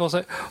saw people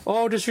say,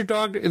 "Oh, does your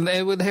dog?" And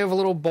they would have a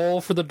little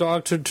bowl for the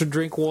dog to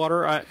drink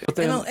water. And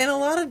a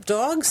lot of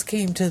dogs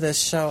came to this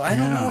show. I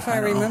don't know if I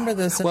remember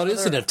this. Well, it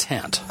isn't a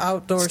tent.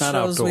 Outdoor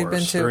shows we've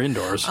been to, or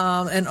indoors.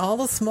 And all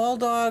the small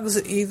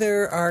dogs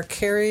either are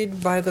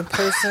carried by the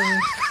person.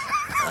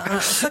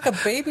 It's like a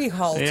baby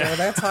halter. Yeah.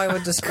 That's how I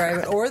would describe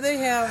it. Or they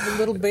have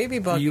little baby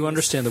buggies. You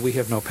understand that we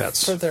have no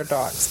pets for their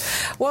dogs.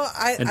 Well,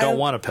 I don't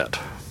want a pet.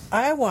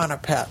 I want a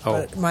pet,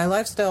 but my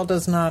lifestyle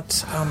does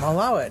not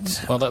allow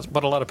it. Well,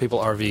 but a lot of people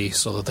RV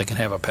so that they can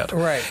have a pet.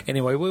 Right.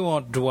 Anyway, we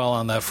won't dwell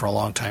on that for a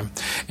long time.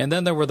 And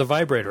then there were the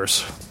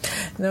vibrators.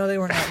 No, they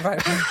were not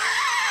vibrators.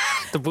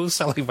 The booth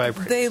selling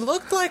vibrators. They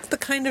looked like the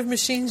kind of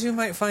machines you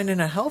might find in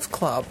a health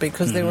club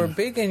because they were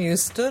big and you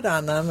stood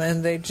on them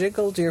and they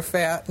jiggled your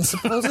fat and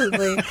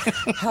supposedly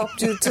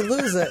helped you to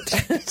lose it.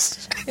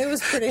 It was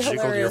pretty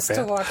hilarious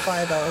to walk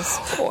by those.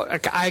 Oh,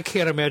 I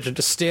can't imagine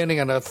just standing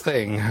on a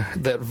thing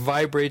that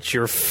vibrates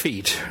your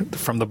feet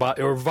from the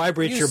bottom, or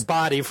vibrates your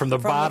body from the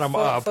bottom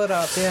up. Foot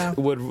up, yeah.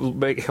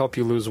 Would help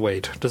you lose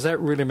weight. Does that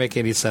really make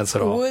any sense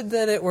at all? Would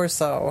that it were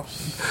so.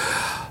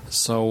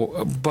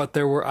 So, but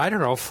there were,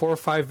 4 or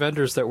 5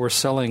 vendors that were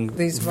selling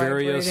these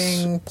various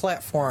vibrating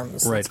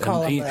platforms. Right. Let's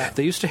call them that.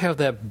 They used to have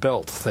that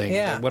belt thing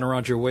that went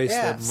around your waist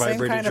that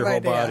vibrated your whole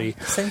body.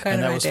 Same kind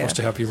and that of was supposed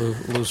to help you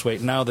lose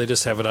weight. Now they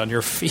just have it on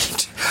your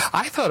feet.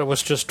 I thought it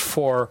was just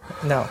for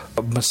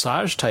a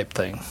massage type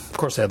thing. Of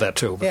course, they had that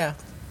too. Yeah.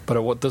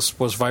 But this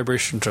was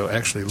vibration to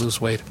actually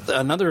lose weight.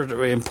 Another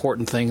very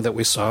important thing that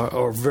we saw,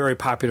 or very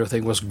popular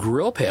thing, was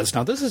grill pads.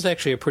 Now, this is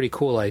actually a pretty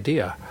cool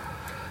idea.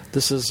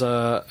 This is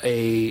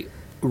a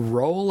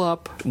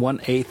roll-up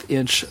 1/8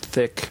 inch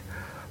thick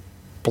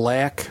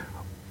black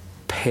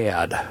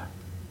pad.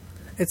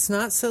 It's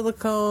not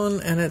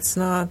silicone, and it's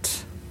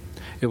not...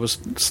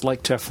 It's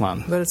like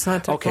Teflon. But it's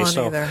not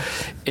Teflon either.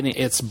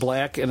 It's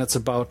black, and it's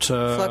about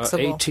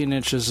 18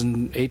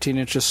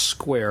 inches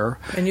square.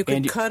 And you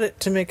can cut it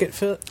to make it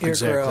fit your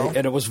grill.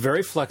 And it was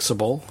very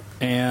flexible,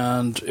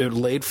 and it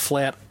laid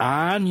flat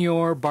on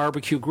your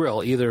barbecue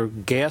grill, either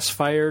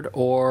gas-fired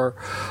or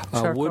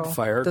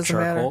wood-fired,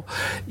 charcoal.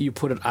 Matter. You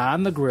put it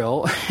on the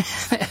grill,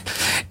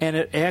 and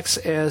it acts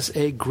as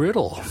a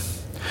griddle.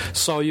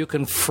 So you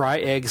can fry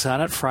eggs on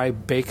it, fry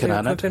bacon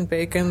on it. Cooking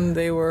bacon.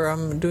 They were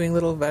doing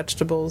little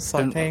vegetables,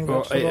 sautéing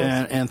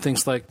vegetables. And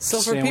things like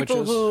sandwiches. So for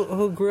people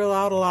who grill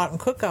out a lot and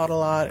cook out a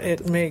lot,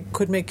 it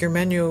could make your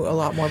menu a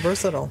lot more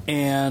versatile.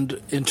 And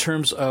in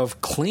terms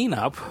of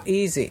cleanup...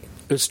 Easy.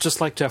 It's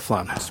just like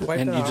Teflon.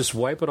 Just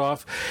wipe it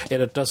off,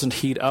 and it doesn't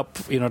heat up,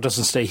 it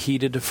doesn't stay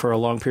heated for a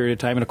long period of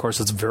time. And, of course,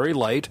 it's very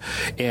light,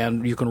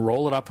 and you can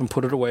roll it up and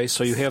put it away.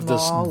 So you have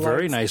this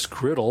very nice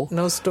griddle.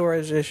 No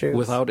storage issues.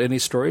 Without any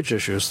storage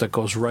issues that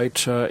goes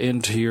right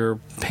into your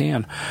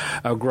pan,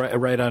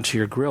 right onto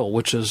your grill,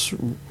 which is,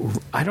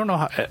 I don't know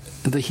how,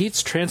 the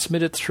heat's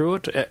transmitted through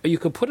it. You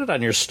could put it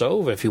on your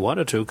stove if you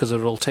wanted to, because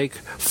it'll take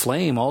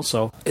flame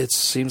also. It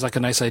seems like a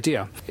nice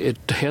idea. It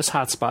has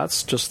hot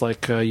spots, just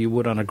like you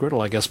would on a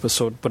griddle, I guess,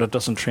 but it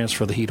doesn't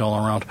transfer the heat all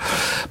around.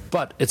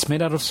 But it's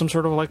made out of some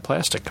sort of like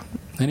plastic.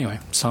 Anyway,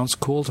 sounds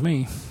cool to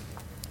me.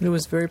 It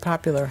was very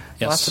popular.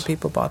 Yes. Lots of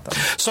people bought them.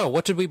 So,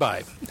 what did we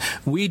buy?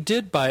 We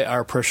did buy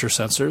our pressure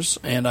sensors,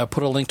 and I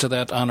put a link to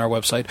that on our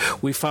website.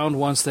 We found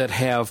ones that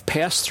have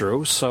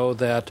pass-through so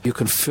that you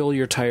can fill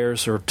your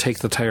tires or take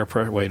the tire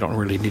pressure. Well, you don't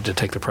really need to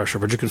take the pressure,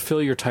 but you can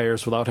fill your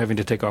tires without having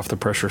to take off the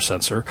pressure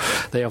sensor.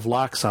 They have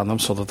locks on them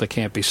so that they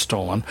can't be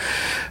stolen.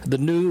 The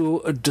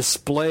new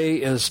display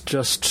is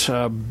just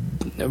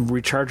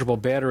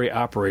rechargeable battery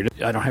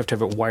operated. I don't have to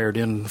have it wired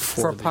in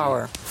for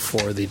power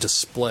for the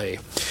display.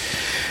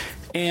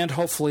 And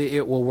hopefully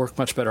it will work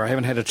much better. I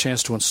haven't had a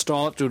chance to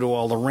install it due to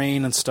all the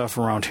rain and stuff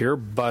around here,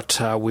 but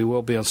we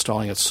will be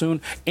installing it soon.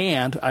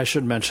 And I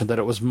should mention that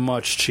it was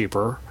much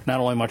cheaper,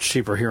 not only much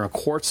cheaper here in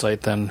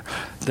Quartzsite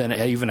than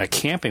even at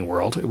Camping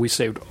World. We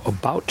saved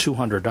about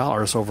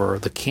 $200 over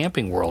the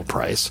Camping World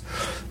price,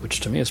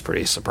 which to me is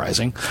pretty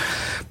surprising,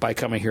 by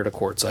coming here to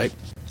Quartzsite.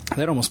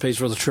 That almost pays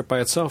for the trip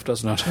by itself,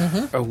 doesn't it?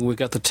 Mm-hmm. We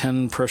got the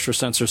 10 pressure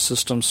sensor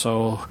system,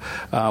 so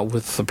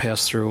with the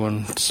pass-through,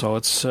 and so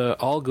it's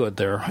all good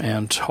there.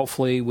 And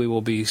hopefully we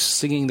will be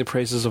singing the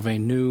praises of a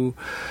new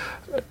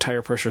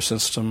tire pressure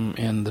system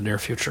in the near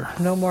future.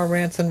 No more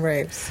rants and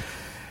raves.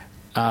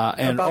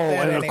 And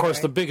of course,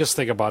 the biggest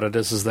thing about it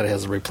is that it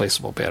has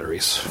replaceable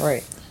batteries.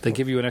 Right. They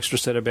give you an extra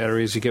set of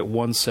batteries. You get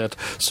one set,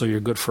 so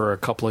you're good for a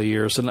couple of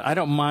years. And I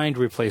don't mind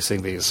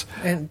replacing these.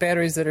 And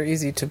batteries that are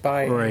easy to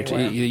buy. Right,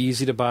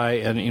 easy to buy,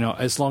 and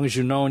as long as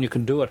you know and you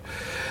can do it.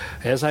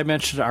 As I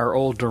mentioned, our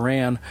old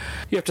Duran,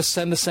 you have to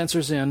send the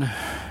sensors in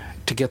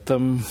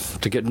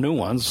to get new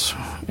ones,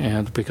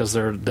 and because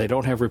they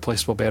don't have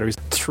replaceable batteries,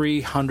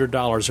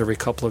 $300 every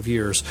couple of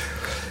years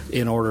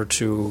in order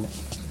to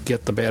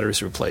get the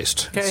batteries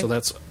replaced. Okay. So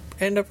that's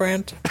end of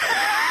rant.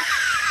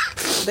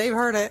 They've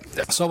heard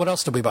it. So what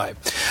else did we buy?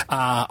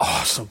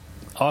 Some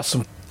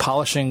awesome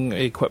polishing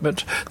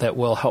equipment that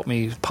will help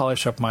me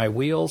polish up my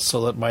wheels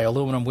so that my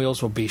aluminum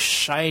wheels will be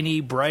shiny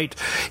bright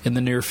in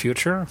the near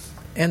future.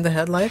 And the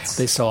headlights?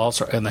 They sell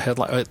also, and the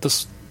headlight.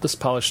 This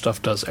polish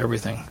stuff does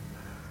everything.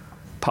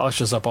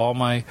 Polishes up all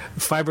my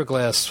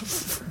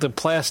fiberglass, the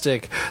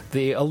plastic,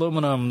 the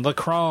aluminum, the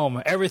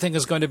chrome. Everything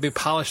is going to be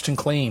polished and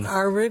clean.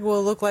 Our rig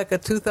will look like a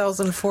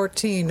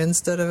 2014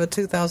 instead of a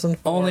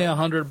 2004. Only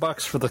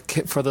 $100 for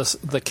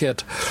the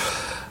kit.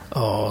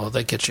 Oh,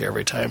 they get you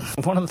every time.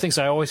 One of the things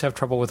I always have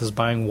trouble with is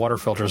buying water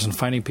filters and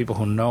finding people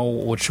who know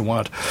what you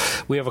want.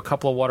 We have a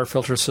couple of water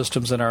filter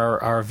systems in our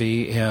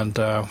RV,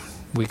 and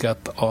we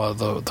got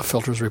the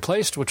filters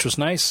replaced, which was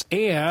nice.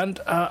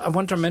 And I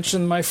wanted to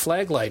mention my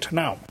flag light.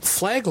 Now,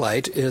 flag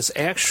light is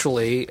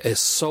actually a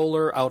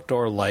solar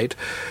outdoor light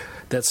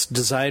that's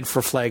designed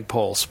for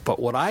flagpoles. But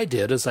what I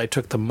did is I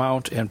took the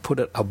mount and put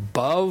it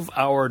above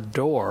our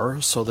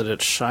door so that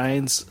it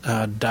shines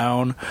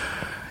down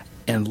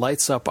and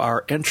lights up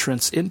our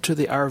entrance into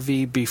the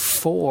RV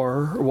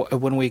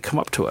when we come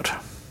up to it.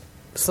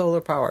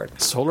 Solar powered.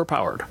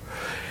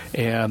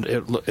 And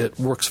it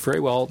works very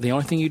well. The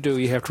only thing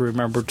you have to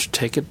remember to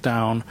take it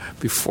down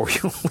before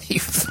you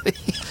leave.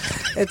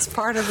 It's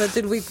part of the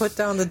did we put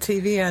down the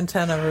TV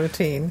antenna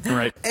routine.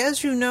 Right.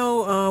 As you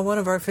know, one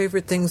of our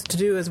favorite things to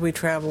do as we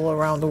travel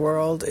around the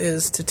world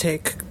is to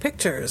take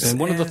pictures. And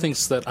one of the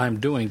things that I'm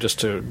doing, just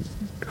to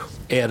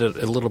add a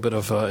little bit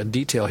of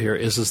detail here,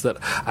 is that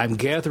I'm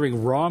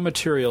gathering raw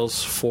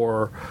materials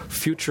for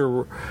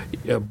future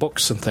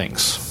books and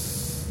things.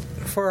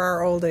 For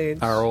our old age.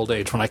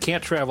 When I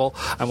can't travel,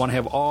 I want to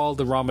have all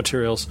the raw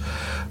materials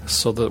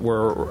so that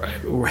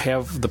we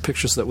have the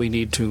pictures that we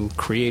need to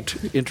create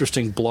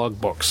interesting blog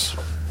books.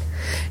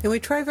 And we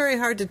try very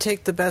hard to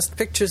take the best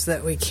pictures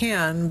that we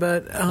can,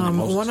 but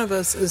one of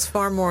us is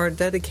far more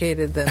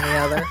dedicated than the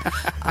other.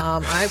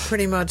 I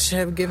pretty much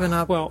have given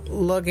up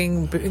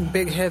lugging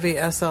big, heavy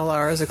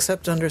SLRs,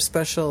 except under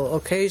special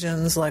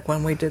occasions, like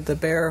when we did the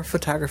bear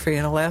photography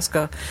in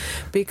Alaska,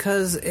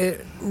 because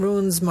it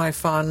ruins my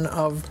fun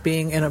of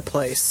being in a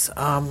place.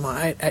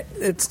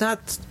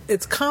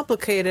 It's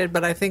complicated,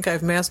 but I think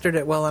I've mastered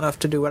it well enough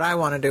to do what I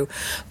want to do,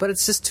 but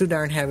it's just too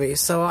darn heavy.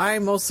 So I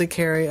mostly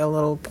carry a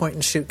little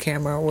point-and-shoot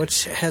camera,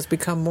 which has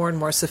become more and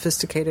more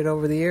sophisticated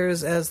over the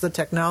years as the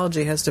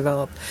technology has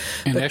developed.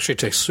 And it actually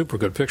takes super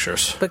good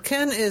pictures. But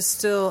Ken is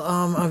still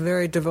a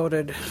very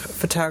devoted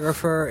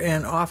photographer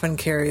and often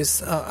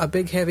carries a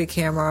big, heavy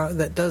camera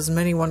that does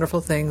many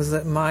wonderful things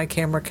that my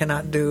camera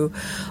cannot do,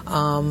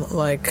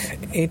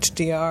 like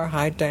HDR,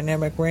 high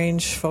dynamic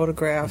range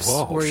photographs,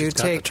 where you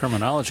take the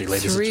terminology,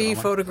 ladies and gentlemen.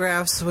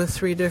 Photographs with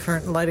 3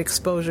 different light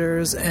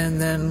exposures,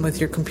 and then with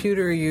your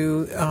computer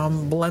you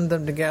blend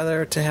them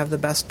together to have the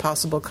best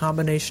possible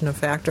combination of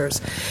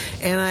factors.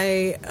 And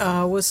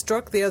I was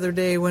struck the other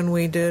day when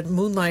we did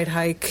moonlight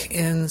hike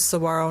in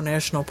Saguaro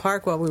National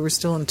Park while we were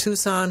still in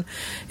Tucson,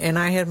 and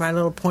I had my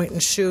little point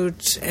and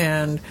shoot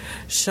and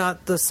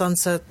shot the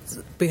sunset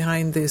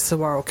behind the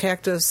saguaro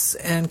cactus,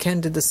 and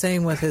Ken did the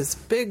same with his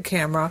big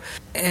camera,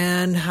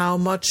 and how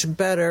much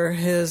better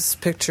his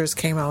pictures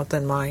came out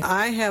than mine.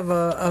 I have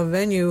a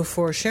venue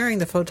for sharing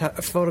the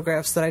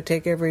photographs that I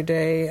take every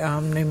day,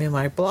 namely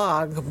my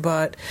blog,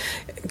 but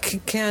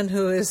Ken,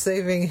 who is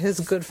saving saving his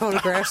good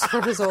photographs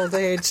for his old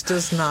age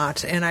does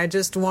not. And I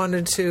just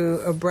wanted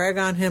to brag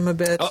on him a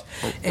bit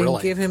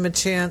and give him a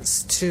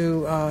chance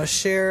to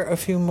share a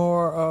few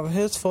more of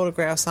his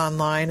photographs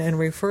online and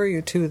refer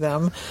you to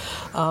them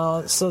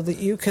so that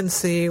you can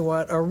see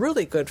what a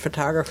really good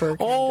photographer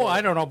can do.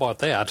 I don't know about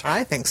that.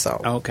 I think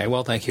so. Okay,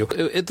 well, thank you.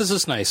 This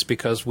is nice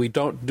because we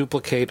don't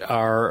duplicate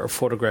our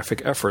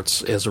photographic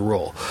efforts as a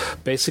rule.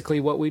 Basically,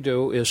 what we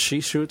do is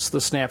she shoots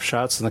the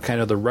snapshots and the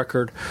kind of the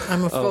record.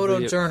 I'm a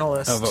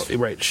photojournalist.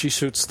 Right. She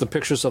shoots the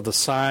pictures of the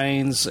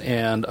signs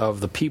and of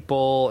the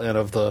people and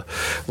of the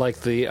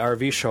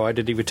RV show. I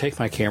didn't even take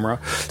my camera.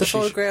 The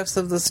photographs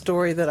of the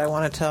story that I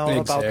want to tell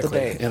about the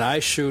day. And I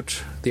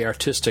shoot the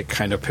artistic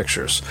kind of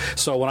pictures.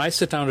 So when I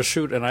sit down to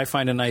shoot and I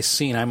find a nice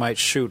scene, I might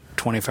shoot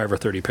 25 or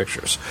 30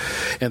 pictures.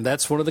 And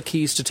that's one of the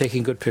keys to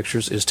taking good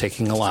pictures is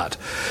taking a lot.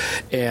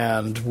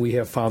 And we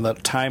have found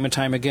that time and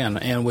time again.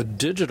 And with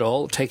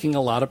digital, taking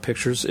a lot of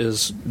pictures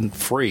is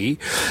free.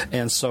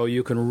 And so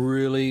you can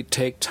really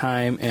take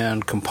time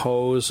and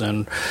compose.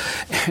 And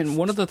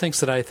one of the things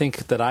that I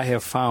think that I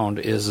have found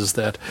is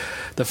that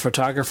the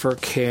photographer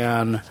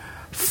can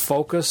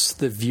focus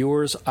the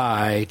viewer's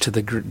eye to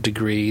the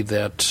degree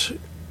that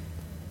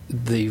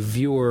the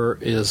viewer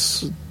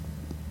is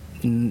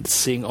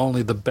seeing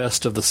only the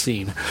best of the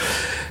scene.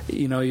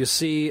 You know, you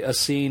see a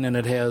scene and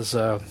it has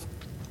a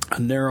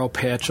narrow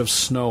patch of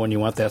snow, and you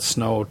want that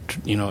snow,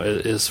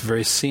 is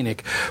very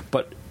scenic,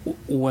 but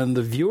when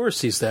the viewer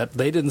sees that,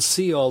 they didn't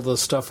see all the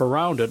stuff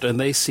around it, and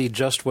they see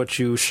just what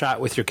you shot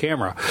with your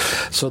camera.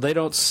 So they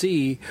don't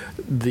see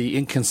the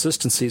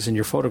inconsistencies in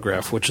your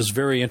photograph, which is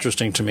very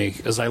interesting to me.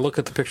 As I look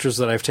at the pictures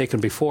that I've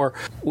taken before,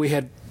 we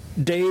had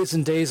days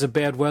and days of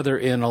bad weather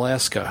in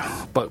Alaska.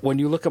 But when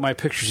you look at my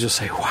pictures, you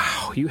say,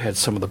 wow, you had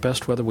some of the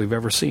best weather we've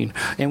ever seen.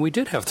 And we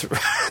did have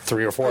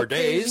 3 or 4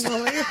 days.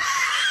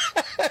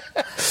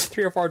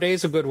 3 or 4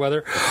 days of good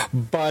weather,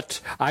 but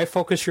I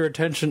focus your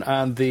attention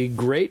on the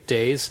great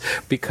days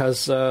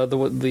because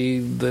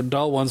the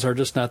dull ones are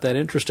just not that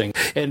interesting.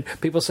 And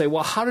people say,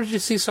 well, how did you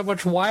see so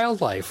much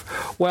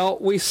wildlife? Well,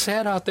 we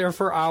sat out there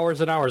for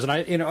hours and hours, and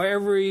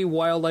every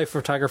wildlife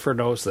photographer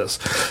knows this,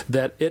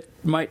 that it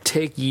might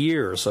take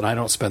years, and I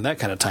don't spend that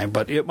kind of time,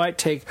 but it might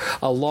take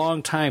a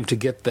long time to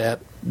get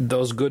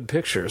those good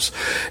pictures.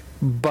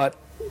 But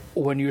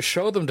when you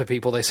show them to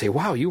people, they say,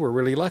 wow, you were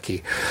really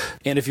lucky.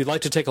 And if you'd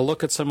like to take a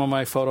look at some of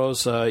my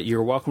photos,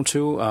 you're welcome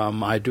to.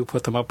 I do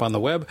put them up on the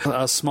web.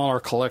 A smaller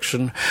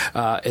collection.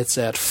 It's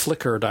at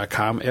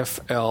flickr.com,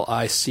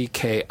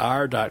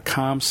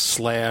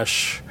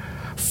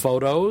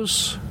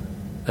 flickr.com/photos.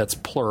 That's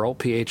plural,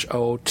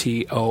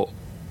 PHOTOS.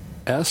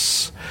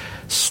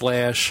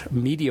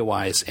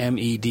 /MediaWise,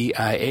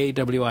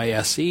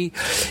 MEDIAWISE.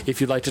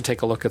 If you'd like to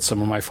take a look at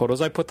some of my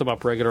photos, I put them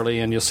up regularly,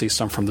 and you'll see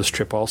some from this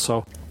trip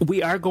also.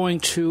 We are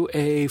going to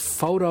a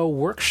photo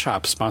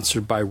workshop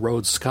sponsored by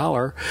Rhodes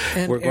Scholar.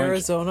 And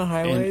Arizona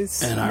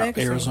Highways and our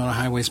Arizona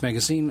Highways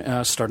magazine,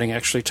 starting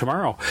actually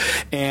tomorrow.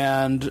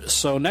 And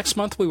so next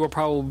month we will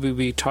probably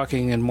be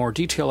talking in more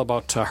detail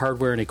about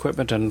hardware and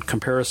equipment and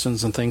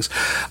comparisons and things.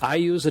 I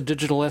use a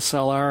digital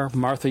SLR.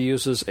 Martha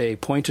uses a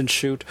point and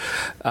shoot.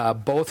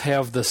 Both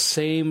have the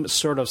same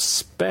sort of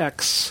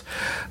specs,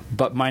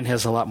 but mine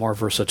has a lot more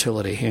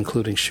versatility,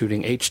 including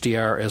shooting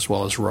HDR as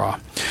well as RAW.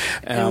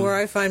 And where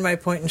I find my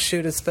point and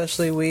shoot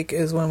especially weak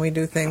is when we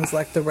do things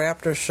like the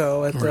Raptor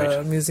show at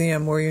the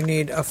museum, where you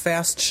need a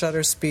fast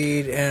shutter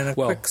speed and a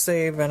quick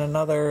save and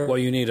another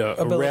you need a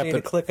ability rapid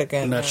to click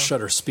again. Not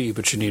shutter speed,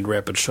 but you need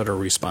rapid shutter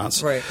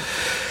response. Right.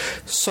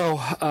 So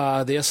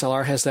the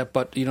SLR has that,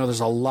 but there's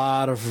a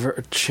lot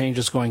of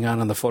changes going on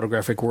in the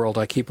photographic world.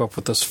 I keep up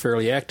with this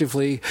fairly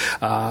actively.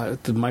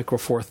 The Micro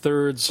Four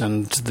Thirds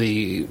and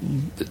the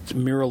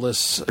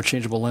mirrorless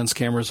changeable lens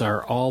cameras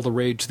are all the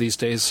rage these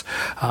days.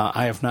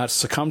 I have not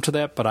succumbed to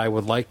that, but I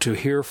would like to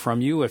hear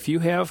from you if you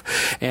have,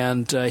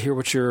 and hear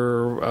what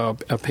your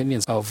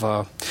opinions of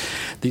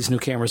these new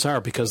cameras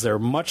are, because they're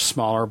much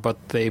smaller,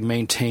 but they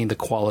maintain the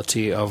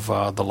quality of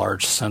the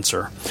large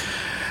sensor.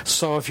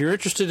 So if you're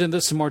interested in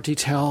this in more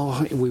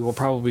detail, we will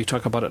probably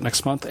talk about it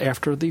next month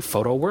after the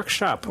photo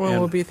workshop. Well,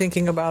 we'll be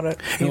thinking about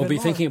it. And we'll be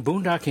thinking of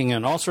boondocking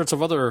and all sorts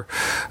of other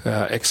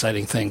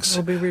exciting things.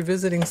 We'll be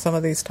revisiting some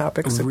of these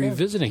topics again.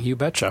 Revisiting, you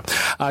betcha.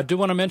 I do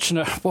want to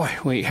mention,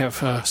 we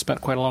have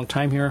spent quite a long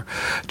time here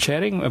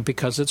chatting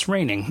because it's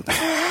raining.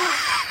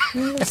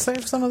 We'll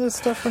save some of this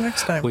stuff for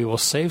next time. We will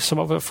save some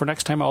of it for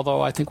next time,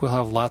 although I think we'll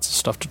have lots of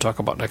stuff to talk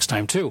about next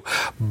time, too.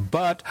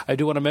 But I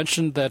do want to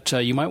mention that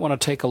you might want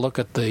to take a look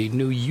at the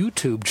new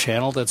YouTube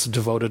channel that's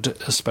devoted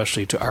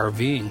especially to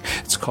RVing.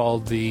 It's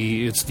called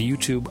the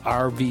YouTube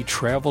RV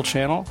Travel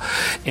Channel,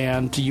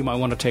 and you might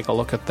want to take a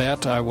look at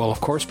that. I will,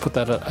 of course, put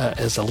that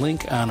as a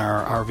link on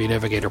our RV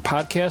Navigator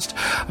podcast.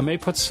 I may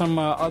put some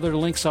other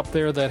links up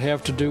there that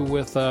have to do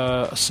with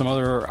some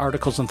other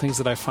articles and things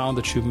that I found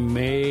that you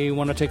may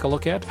want to take a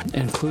look at,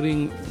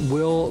 including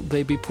will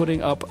they be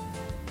putting up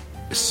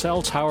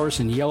cell towers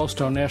in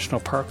Yellowstone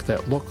National Park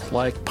that look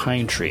like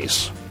pine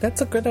trees. That's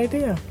a good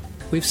idea.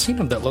 We've seen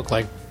them that look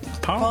like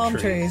palm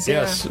trees.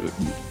 Yes,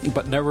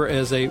 but never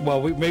as a,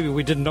 well, maybe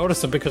we didn't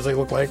notice them because they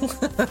look like,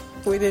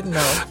 we didn't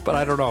know. But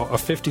I don't know, a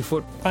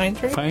 50-foot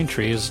pine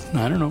tree is,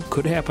 I don't know,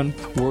 could happen.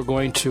 We're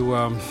going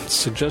to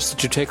suggest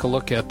that you take a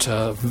look at,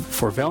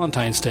 for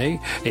Valentine's Day,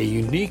 a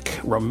unique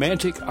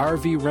romantic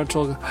RV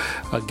rental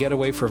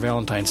getaway for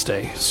Valentine's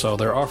Day. So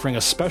they're offering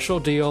a special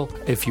deal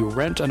if you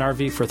rent an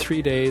RV for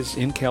 3 days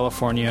in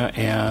California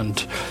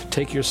and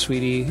take your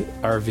sweetie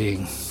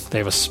RVing. They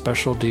have a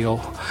special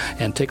deal,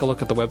 and take a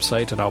look at the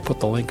website, and I'll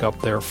put the link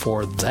up there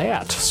for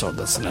that. So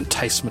that's an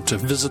enticement to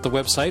visit the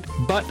website.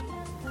 But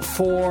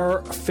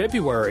for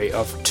February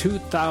of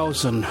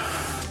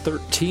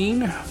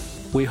 2013,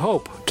 we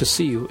hope to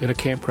see you in a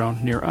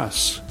campground near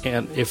us.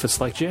 And if it's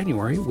like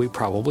January, we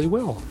probably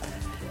will.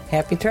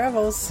 Happy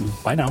travels.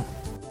 Bye now.